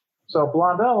 So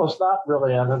Blondel is not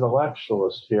really an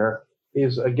intellectualist here.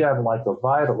 He's, again, like a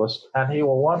vitalist, and he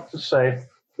will want to say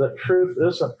that truth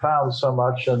isn't found so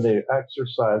much in the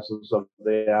exercises of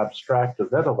the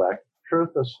abstractive intellect.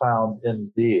 Truth is found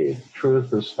in deed.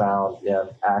 Truth is found in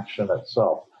action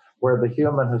itself, where the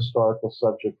human historical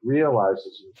subject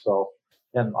realizes himself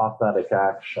in authentic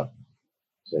action.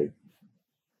 See?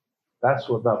 That's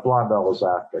what that Blondel was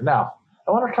after. Now,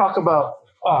 I want to talk about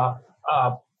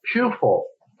pupil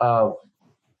of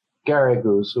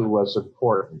Garrigou's who was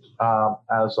important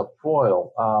as a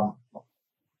foil.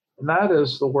 And that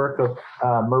is the work of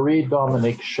Marie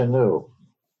Dominique Chenu,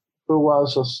 who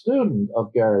was a student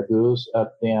of Garrigou's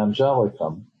at the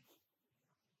Angelicum,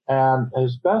 and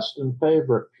his best and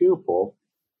favorite pupil,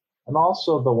 and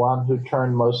also the one who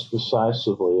turned most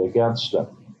decisively against him.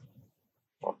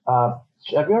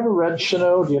 Have you ever read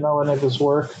Chenu? Do you know any of his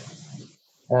work?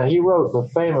 He wrote the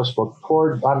famous book,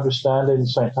 Toward Understanding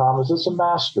St. Thomas. It's a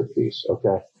masterpiece,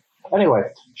 okay? Anyway,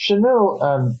 Chenu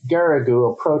and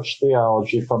Garrigou approached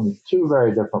theology from two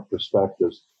very different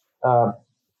perspectives.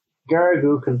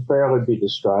 Garrigou can fairly be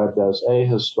described as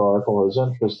ahistorical. His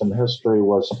interest in history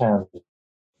was tangent.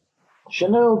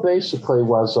 Chenu basically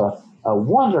was a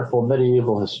wonderful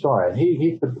medieval historian.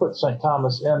 He could put St.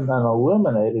 Thomas in an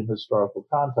illuminated historical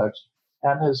context,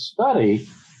 and his study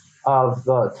of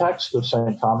the text of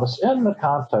St. Thomas in the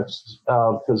context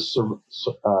of his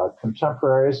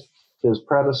contemporaries, his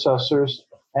predecessors,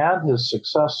 and his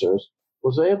successors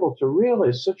was able to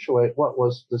really situate what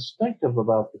was distinctive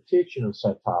about the teaching of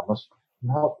St. Thomas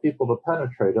and help people to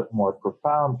penetrate it more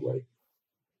profoundly.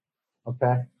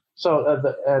 Okay? So,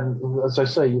 and as I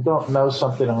say, you don't know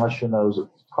something unless you know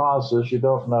its causes. You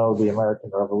don't know the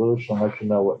American Revolution unless you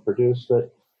know what produced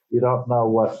it. You don't know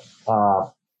what,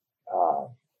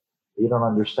 you don't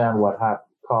understand what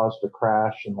caused the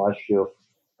crash unless you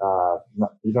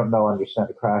don't understand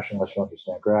the crash unless you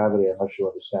understand gravity, unless you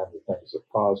understand the things that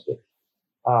caused it.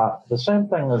 The same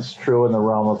thing is true in the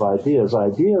realm of ideas.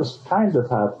 Ideas kind of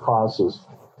have causes,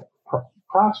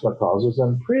 proximate causes,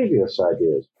 and previous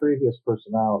ideas, previous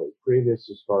personality, previous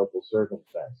historical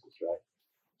circumstances, right?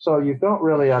 So you don't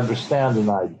really understand an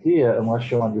idea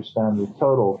unless you understand the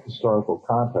total historical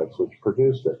context which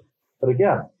produced it. But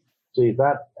again, see,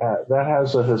 that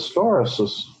has a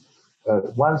historicist,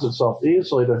 lends itself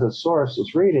easily to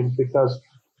historicist readings because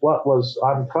what was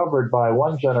uncovered by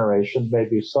one generation may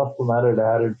be supplemented,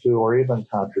 added to, or even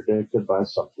contradicted by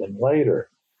something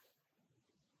later.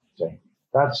 See,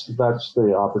 that's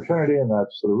the opportunity and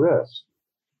that's the risk.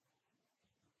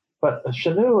 But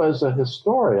Chenu, as a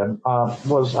historian,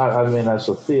 as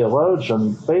a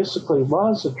theologian, basically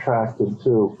was attracted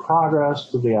to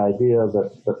progress, to the idea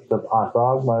that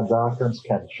dogma and doctrines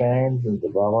can change and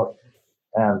develop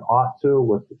and ought to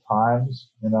with the times,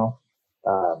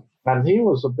 and he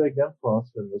was a big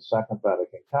influence in the Second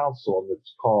Vatican Council, and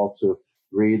it's called to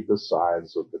read the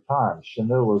signs of the times.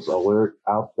 Chenu was alert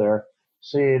out there,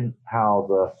 seeing how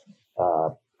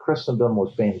the Christendom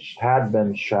had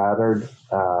been shattered,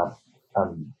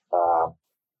 and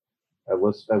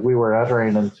we were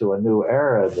entering into a new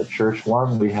era in the church.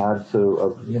 One, we had to,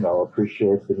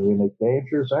 appreciate the unique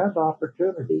dangers and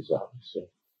opportunities, obviously.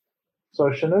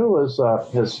 So Chenu was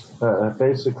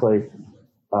basically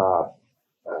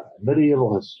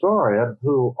medieval historian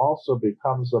who also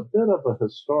becomes a bit of a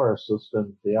historicist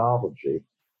in theology,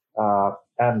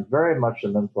 and very much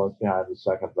an influence behind the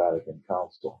Second Vatican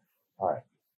Council. All right.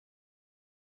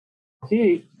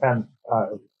 He and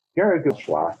Gary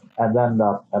Gouchois, and then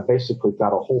basically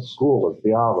got a whole school of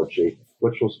theology,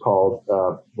 which was called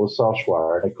Le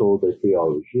Séchoir, an École de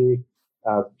Théologie.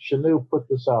 Chenu put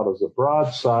this out as a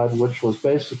broadside, which was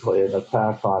basically an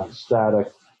attack on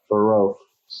static Baroque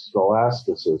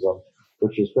scholasticism,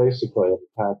 which is basically an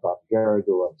attack on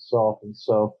Garrigou himself. And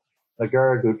so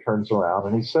Garrigou turns around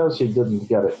and he says he didn't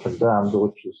get it condemned,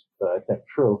 which is, I think,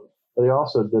 true, but he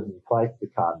also didn't fight the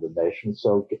condemnation.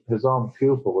 So his own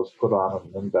pupil was put on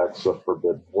an index of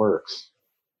forbidden works.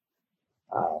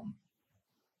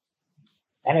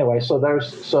 Anyway, you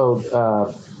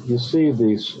see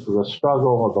the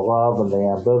struggle, the love, and the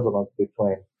ambivalence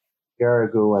between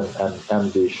Garrigou and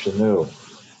M.D. Chenu.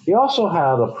 He also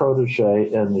had a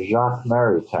protege in Jacques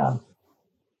Maritain.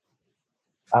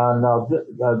 Now,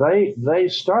 they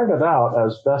started out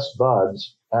as best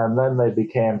buds, and then they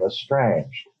became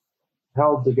estranged,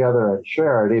 held together in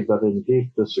charity, but in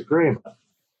deep disagreement.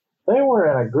 They were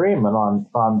in agreement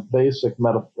on basic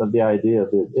the idea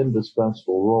of the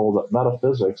indispensable role that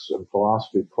metaphysics and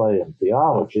philosophy play in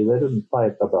theology. They didn't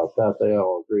fight about that. They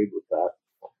all agreed with that.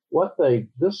 What they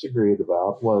disagreed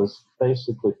about was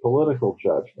basically political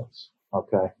judgments.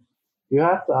 Okay, you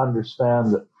have to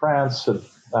understand that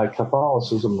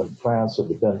Catholicism in France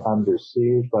had been under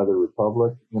siege by the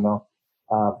Republic.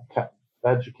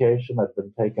 Education had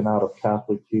been taken out of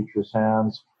Catholic teachers'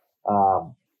 hands.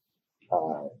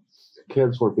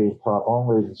 Kids were being taught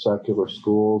only in secular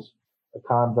schools. The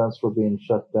convents were being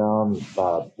shut down.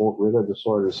 Religious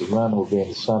orders of men were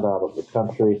being sent out of the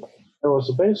country. There was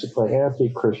a basically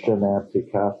anti-Christian,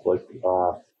 anti-Catholic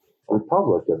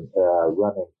Republican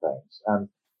running things. And,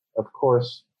 of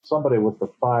course, somebody with the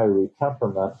fiery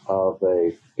temperament of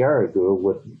a Garrigou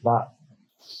would not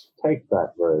take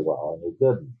that very well, and he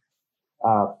didn't.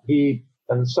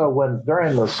 And so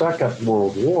during the Second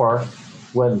World War,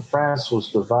 when France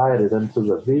was divided into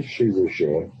the Vichy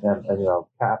regime and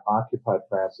occupied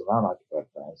France and unoccupied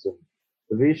France, and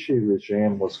the Vichy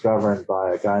regime was governed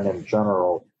by a guy named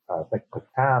General, I think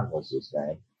Pétain was his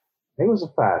name. He was a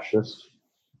fascist,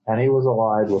 and he was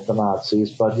allied with the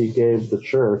Nazis, but he gave the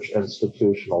church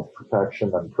institutional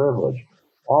protection and privilege.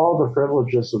 All the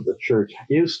privileges that the church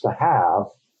used to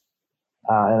have,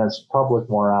 and its public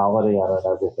morality and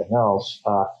in everything else,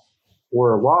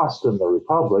 were lost in the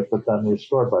Republic, but then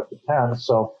restored by Pétain.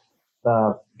 So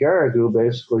Garrigou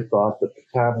basically thought that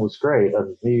Pétain was great,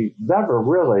 and he never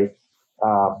really,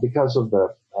 because of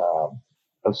the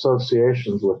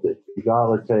associations with the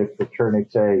Égalité,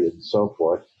 Fraternité, and so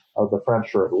forth of the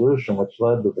French Revolution, which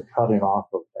led to the cutting off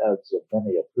of heads of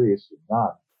many a priest and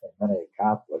nun and many a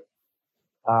Catholic.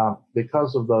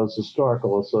 Because of those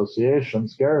historical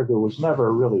associations, Garrigou was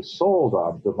never really sold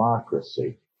on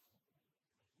democracy.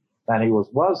 And he was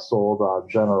sold on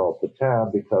General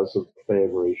Pétain because of the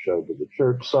favor he showed to the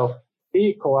church. So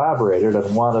he collaborated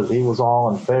and he was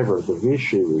all in favor of the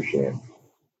Vichy regime.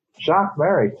 Jacques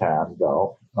Maritain,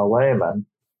 though, a layman,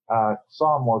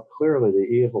 saw more clearly the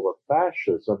evil of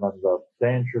fascism and the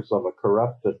dangers of a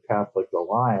corrupted Catholic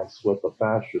alliance with the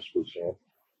fascist regime.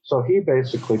 So he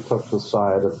basically took the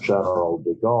side of General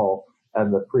de Gaulle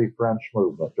and the Free French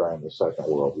movement during the Second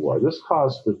World War. This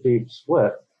caused a deep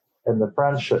split in the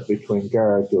friendship between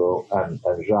Garrigou and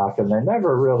Jacques, and they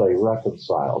never really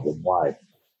reconciled in life.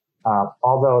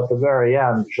 Although at the very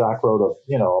end, Jacques wrote a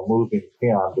moving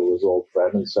paean to his old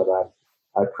friend and said,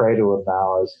 I pray to him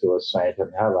now as to a saint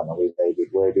in heaven, and maybe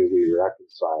we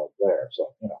reconciled there.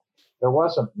 So, there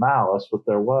wasn't malice, but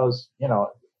there was,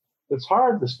 it's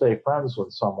hard to stay friends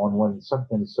with someone when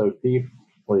something so deep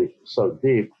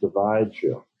divides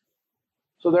you.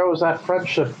 So there was that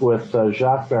friendship with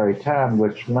Jacques Maritain,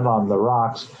 which went on the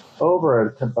rocks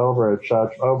over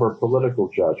political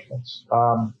judgments.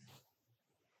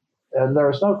 And there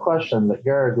is no question that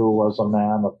Garrigou was a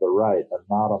man of the right and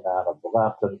not a man of the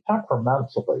left, and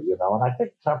temperamentally, and I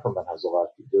think temperament has a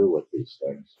lot to do with these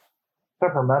things.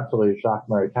 Temperamentally, Jacques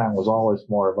Maritain was always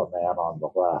more of a man on the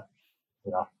left,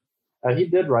 And he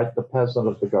did write The Peasant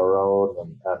of the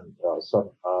Garonne and some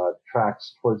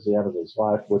tracts towards the end of his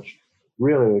life, which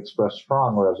really expressed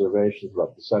strong reservations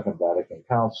about the Second Vatican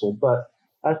Council. But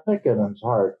I think in his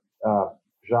heart,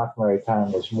 Jacques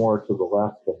Maritain was more to the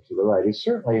left than to the right. He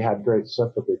certainly had great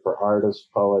sympathy for artists,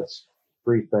 poets,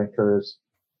 free thinkers,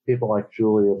 people like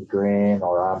Julian Green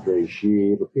or André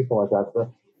Gide, people like that.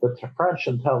 The French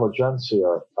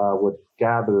intelligentsia would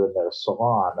gather in their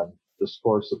salon and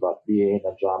discourse about being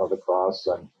and John of the Cross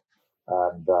and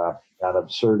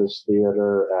absurdist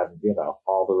theater and,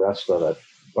 all the rest of it.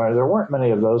 Well, there weren't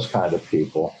many of those kind of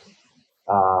people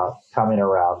coming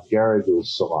around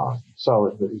Garrigou's salon.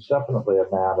 So he's definitely a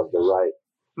man of the right.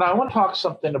 Now, I want to talk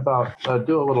something about,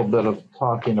 do a little bit of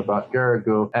talking about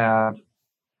Garrigou and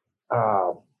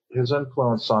his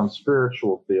influence on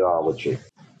spiritual theology.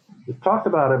 We talked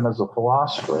about him as a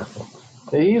philosopher.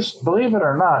 Believe it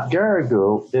or not,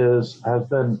 Garrigou has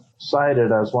been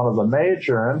cited as one of the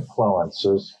major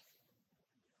influences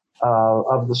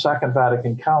of the Second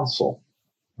Vatican Council.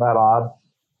 That odd?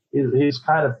 He's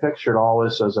kind of pictured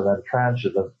always as an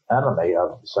intransigent enemy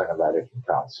of the Second Vatican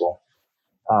Council,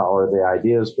 or the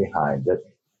ideas behind it.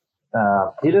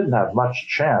 He didn't have much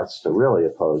chance to really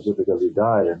oppose it because he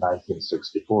died in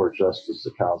 1964, just as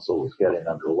the council was getting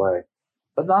underway.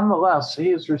 But nonetheless,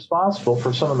 he is responsible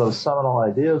for some of those seminal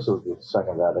ideas of the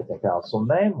Second Vatican Council,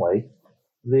 namely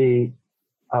the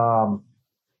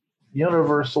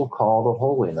universal call to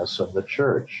holiness in the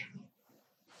Church.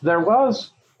 There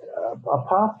was a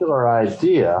popular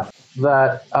idea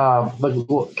that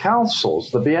the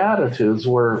councils, the Beatitudes,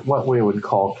 were what we would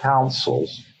call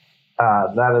councils,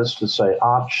 that is to say,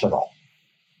 optional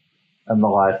in the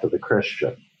life of the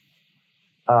Christian.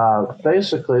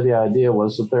 Basically, the idea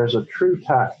was that there's a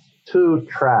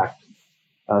two-track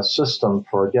system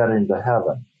for getting to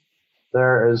heaven.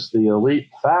 There is the elite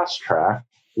fast track,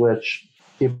 which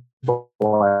people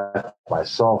like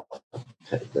myself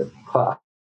take it.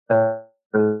 There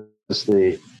is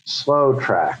the slow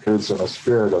track, who's in a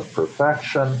spirit of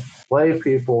perfection. Lay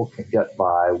people can get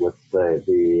by with the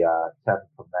Ten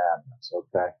Commandments,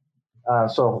 okay?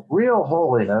 So real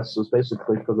holiness is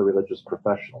basically for the religious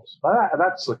professionals.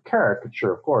 That's a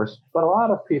caricature, of course, but a lot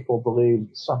of people believe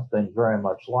something very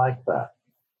much like that.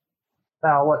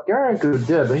 Now, what Garrigou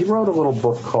did, he wrote a little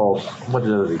book called, what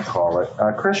did he call it?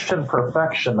 Christian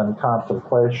Perfection and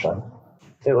Contemplation.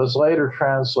 It was later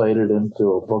translated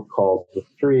into a book called The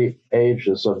Three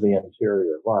Ages of the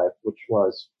Interior Life,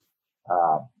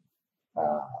 uh,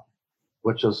 uh,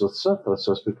 which is a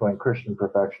synthesis between Christian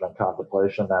perfection and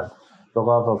contemplation and the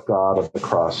love of God and the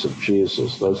cross of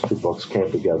Jesus. Those two books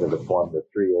came together to form The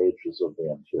Three Ages of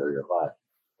the Interior Life.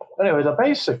 Anyway, the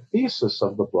basic thesis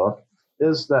of the book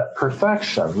is that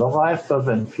perfection, the life of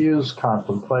infused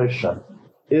contemplation,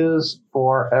 is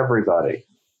for everybody.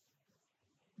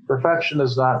 Perfection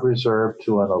is not reserved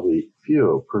to an elite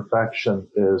few. Perfection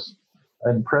is,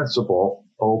 in principle,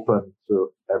 open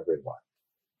to everyone.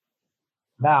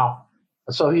 Now,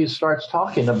 so he starts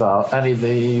talking about, and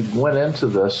he went into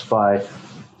this by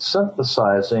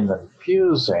synthesizing and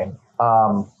fusing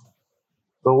the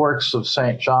works of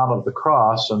St. John of the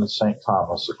Cross and St.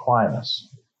 Thomas Aquinas.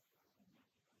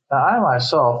 Now, I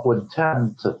myself would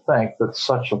tend to think that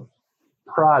such a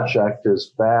project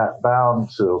is bound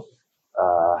to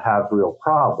have real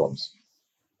problems.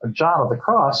 John of the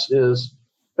Cross is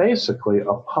basically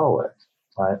a poet,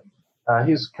 right?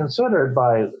 He's considered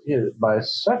by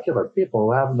secular people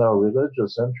who have no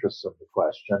religious interest in the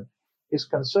question. He's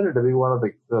considered to be one of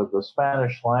the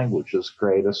Spanish language's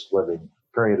greatest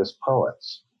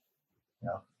poets. You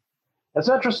know, it's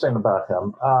interesting about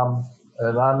him.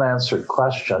 An unanswered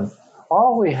question.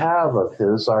 All we have of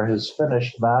his are his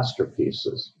finished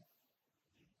masterpieces,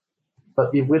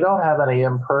 but we don't have any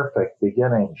imperfect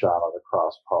beginning John of the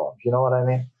Cross poems. You know what I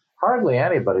mean? Hardly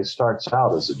anybody starts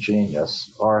out as a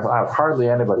genius, or hardly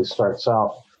anybody starts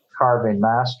out carving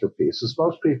masterpieces.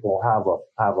 Most people have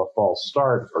a false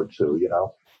start or two, you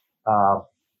know. I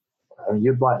mean,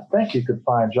 you'd think you could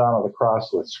find John of the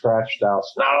Cross with scratched out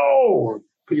snow,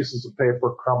 pieces of paper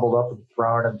crumbled up and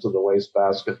thrown into the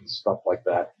wastebasket and stuff like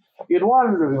that. You'd want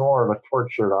him to be more of a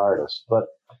tortured artist, but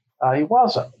he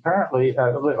wasn't, apparently,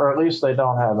 or at least they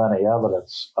don't have any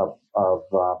evidence of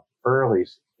early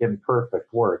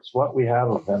imperfect works. What we have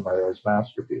of him are his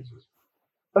masterpieces.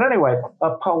 But anyway,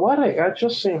 it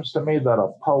just seems to me that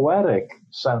a poetic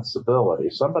sensibility,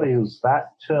 somebody who's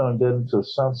that tuned into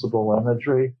sensible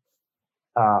imagery,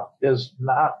 is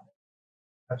not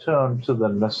attuned to the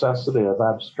necessity of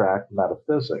abstract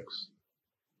metaphysics.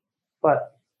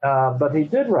 But he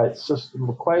did write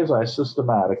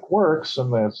quasi-systematic works in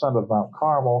the Ascent of Mount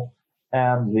Carmel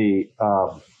and the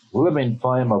Living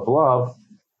Flame of Love.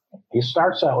 He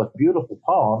starts out with beautiful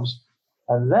poems,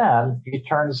 and then he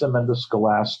turns them into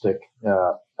scholastic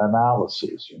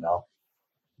analyses, you know.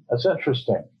 That's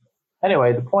interesting.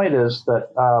 Anyway, the point is that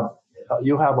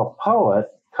you have a poet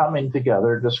coming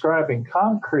together, describing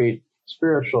concrete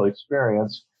spiritual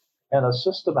experience in a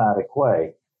systematic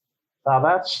way. Now,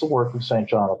 that's the work of St.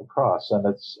 John of the Cross, and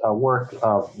it's a work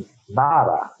of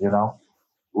nada, you know,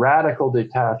 radical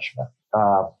detachment.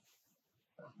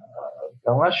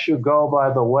 Unless you go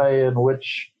by the way in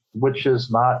which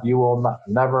is not, you will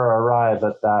never arrive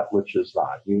at that which is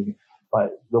not. The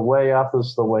way up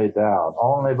is the way down.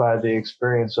 Only by the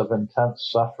experience of intense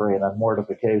suffering and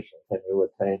mortification can you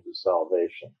attain to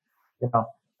salvation. You know,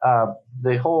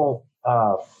 the whole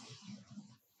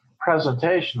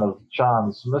presentation of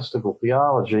John's mystical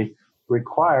theology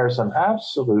requires an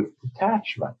absolute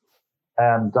detachment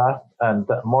and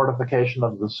mortification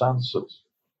of the senses,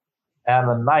 and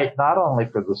a night not only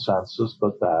for the senses,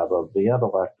 but that of the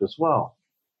intellect as well.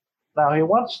 Now, he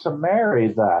wants to marry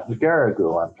that,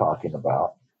 Garrigou I'm talking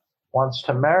about, wants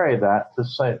to marry that to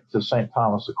St.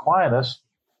 Thomas Aquinas,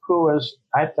 who is,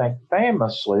 I think,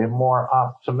 famously more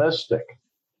optimistic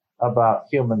about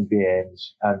human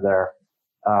beings and their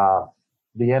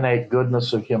the innate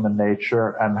goodness of human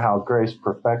nature and how grace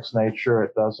perfects nature.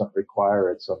 It doesn't require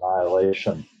its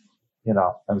annihilation, you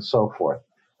know, and so forth.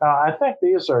 Now, I think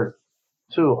these are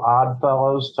two odd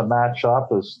fellows to match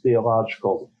up as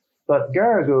theological, but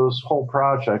Garrigou's whole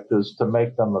project is to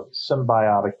make them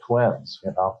symbiotic twins,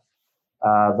 you know,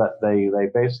 that they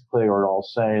basically are all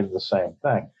saying the same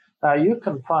thing. Now, you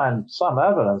can find some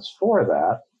evidence for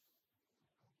that.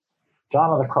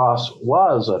 John of the Cross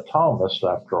was a Thomist,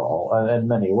 after all, in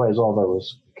many ways, although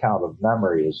his account of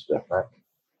memory is different.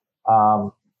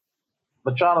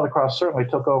 But John of the Cross certainly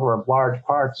took over large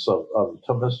parts of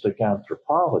Thomistic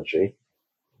anthropology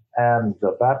and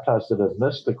baptized it in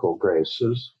mystical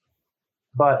graces.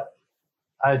 But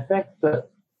I think that,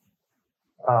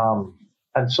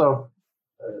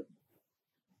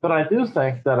 but I do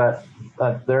think that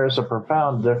there is a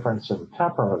profound difference in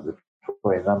temperament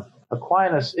between them.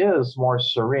 Aquinas is more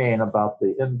serene about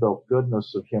the inbuilt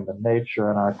goodness of human nature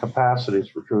and our capacities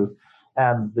for truth,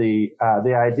 and the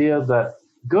idea that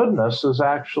goodness is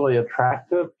actually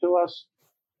attractive to us,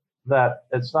 that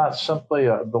it's not simply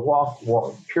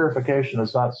purification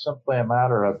is not simply a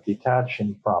matter of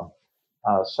detaching from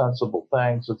sensible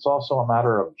things. It's also a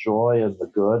matter of joy in the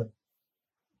good.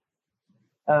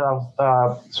 And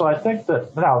so I think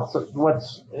that now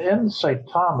what's in St.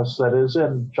 Thomas that is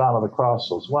in John of the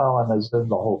Cross as well and is in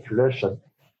the whole tradition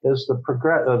is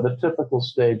the typical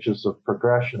stages of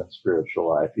progression in spiritual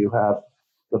life. You have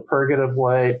the purgative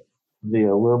way, the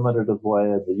illuminative way,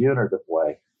 and the unitive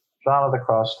way. John of the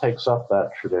Cross takes up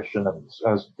that tradition,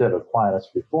 as did Aquinas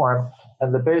before him,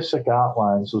 and the basic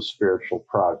outlines of spiritual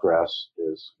progress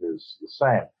is the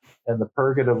same. In the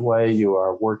purgative way, you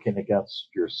are working against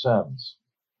your sins,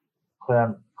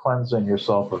 cleansing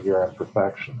yourself of your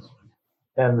imperfections.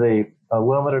 In the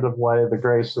illuminative way, the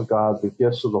grace of God, the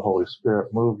gifts of the Holy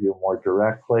Spirit move you more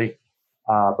directly,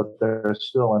 but there's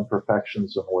still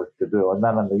imperfections and work to do. And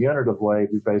then in the unitive way,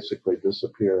 we basically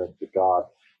disappear into God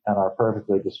and are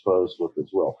perfectly disposed with his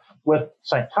will. With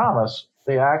St. Thomas,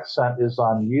 the accent is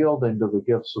on yielding to the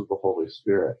gifts of the Holy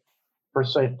Spirit. For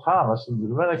St. Thomas in the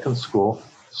Dominican school,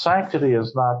 sanctity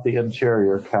is not the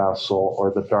interior castle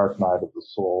or the dark night of the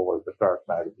soul or the dark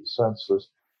night of the senses.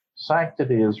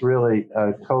 Sanctity is really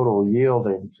a total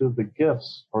yielding to the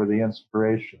gifts or the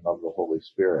inspiration of the Holy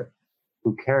Spirit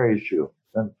who carries you.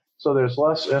 And so there's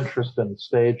less interest in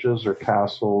stages or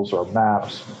castles or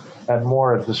maps and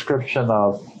more a description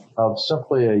of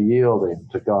simply a yielding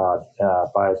to God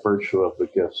by virtue of the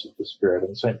gifts of the Spirit.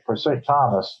 And for St.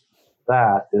 Thomas,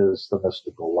 that is the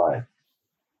mystical life.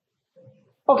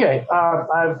 Okay,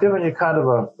 I've given you kind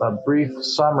of a brief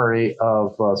summary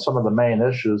of some of the main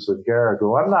issues in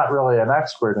Garrigou. I'm not really an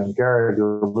expert in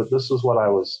Garrigou, but this is what I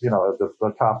was,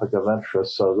 the topic of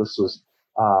interest. So this is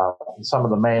some of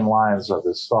the main lines of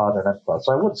his thought and influence.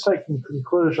 I would say, in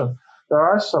conclusion, there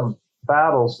are some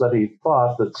battles that he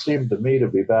fought that seem to me to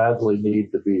be badly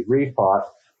need to be refought.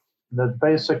 The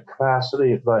basic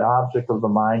capacity of the object of the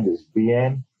mind is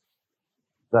being,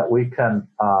 that we can,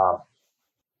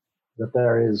 that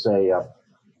there is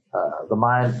the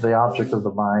mind, the object of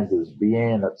the mind is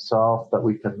being itself, that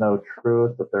we can know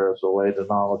truth, that there is a way to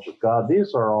knowledge of God.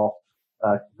 These are all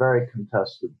very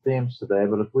contested themes today,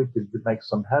 but if we could make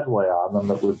some headway on them,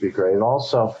 that would be great.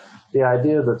 Also, the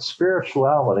idea that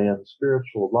spirituality and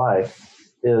spiritual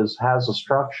life has a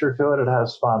structure to it, it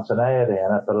has spontaneity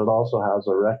in it, but it also has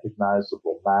a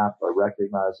recognizable map, a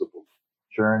recognizable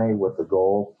journey with the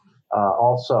goal.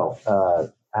 Also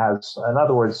has, in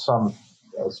other words, some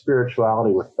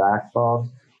spirituality with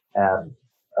backbone and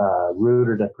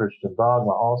rooted in Christian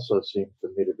dogma also seems to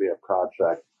me to be a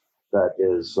project that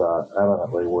is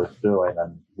eminently worth doing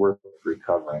and worth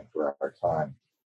recovering for our time.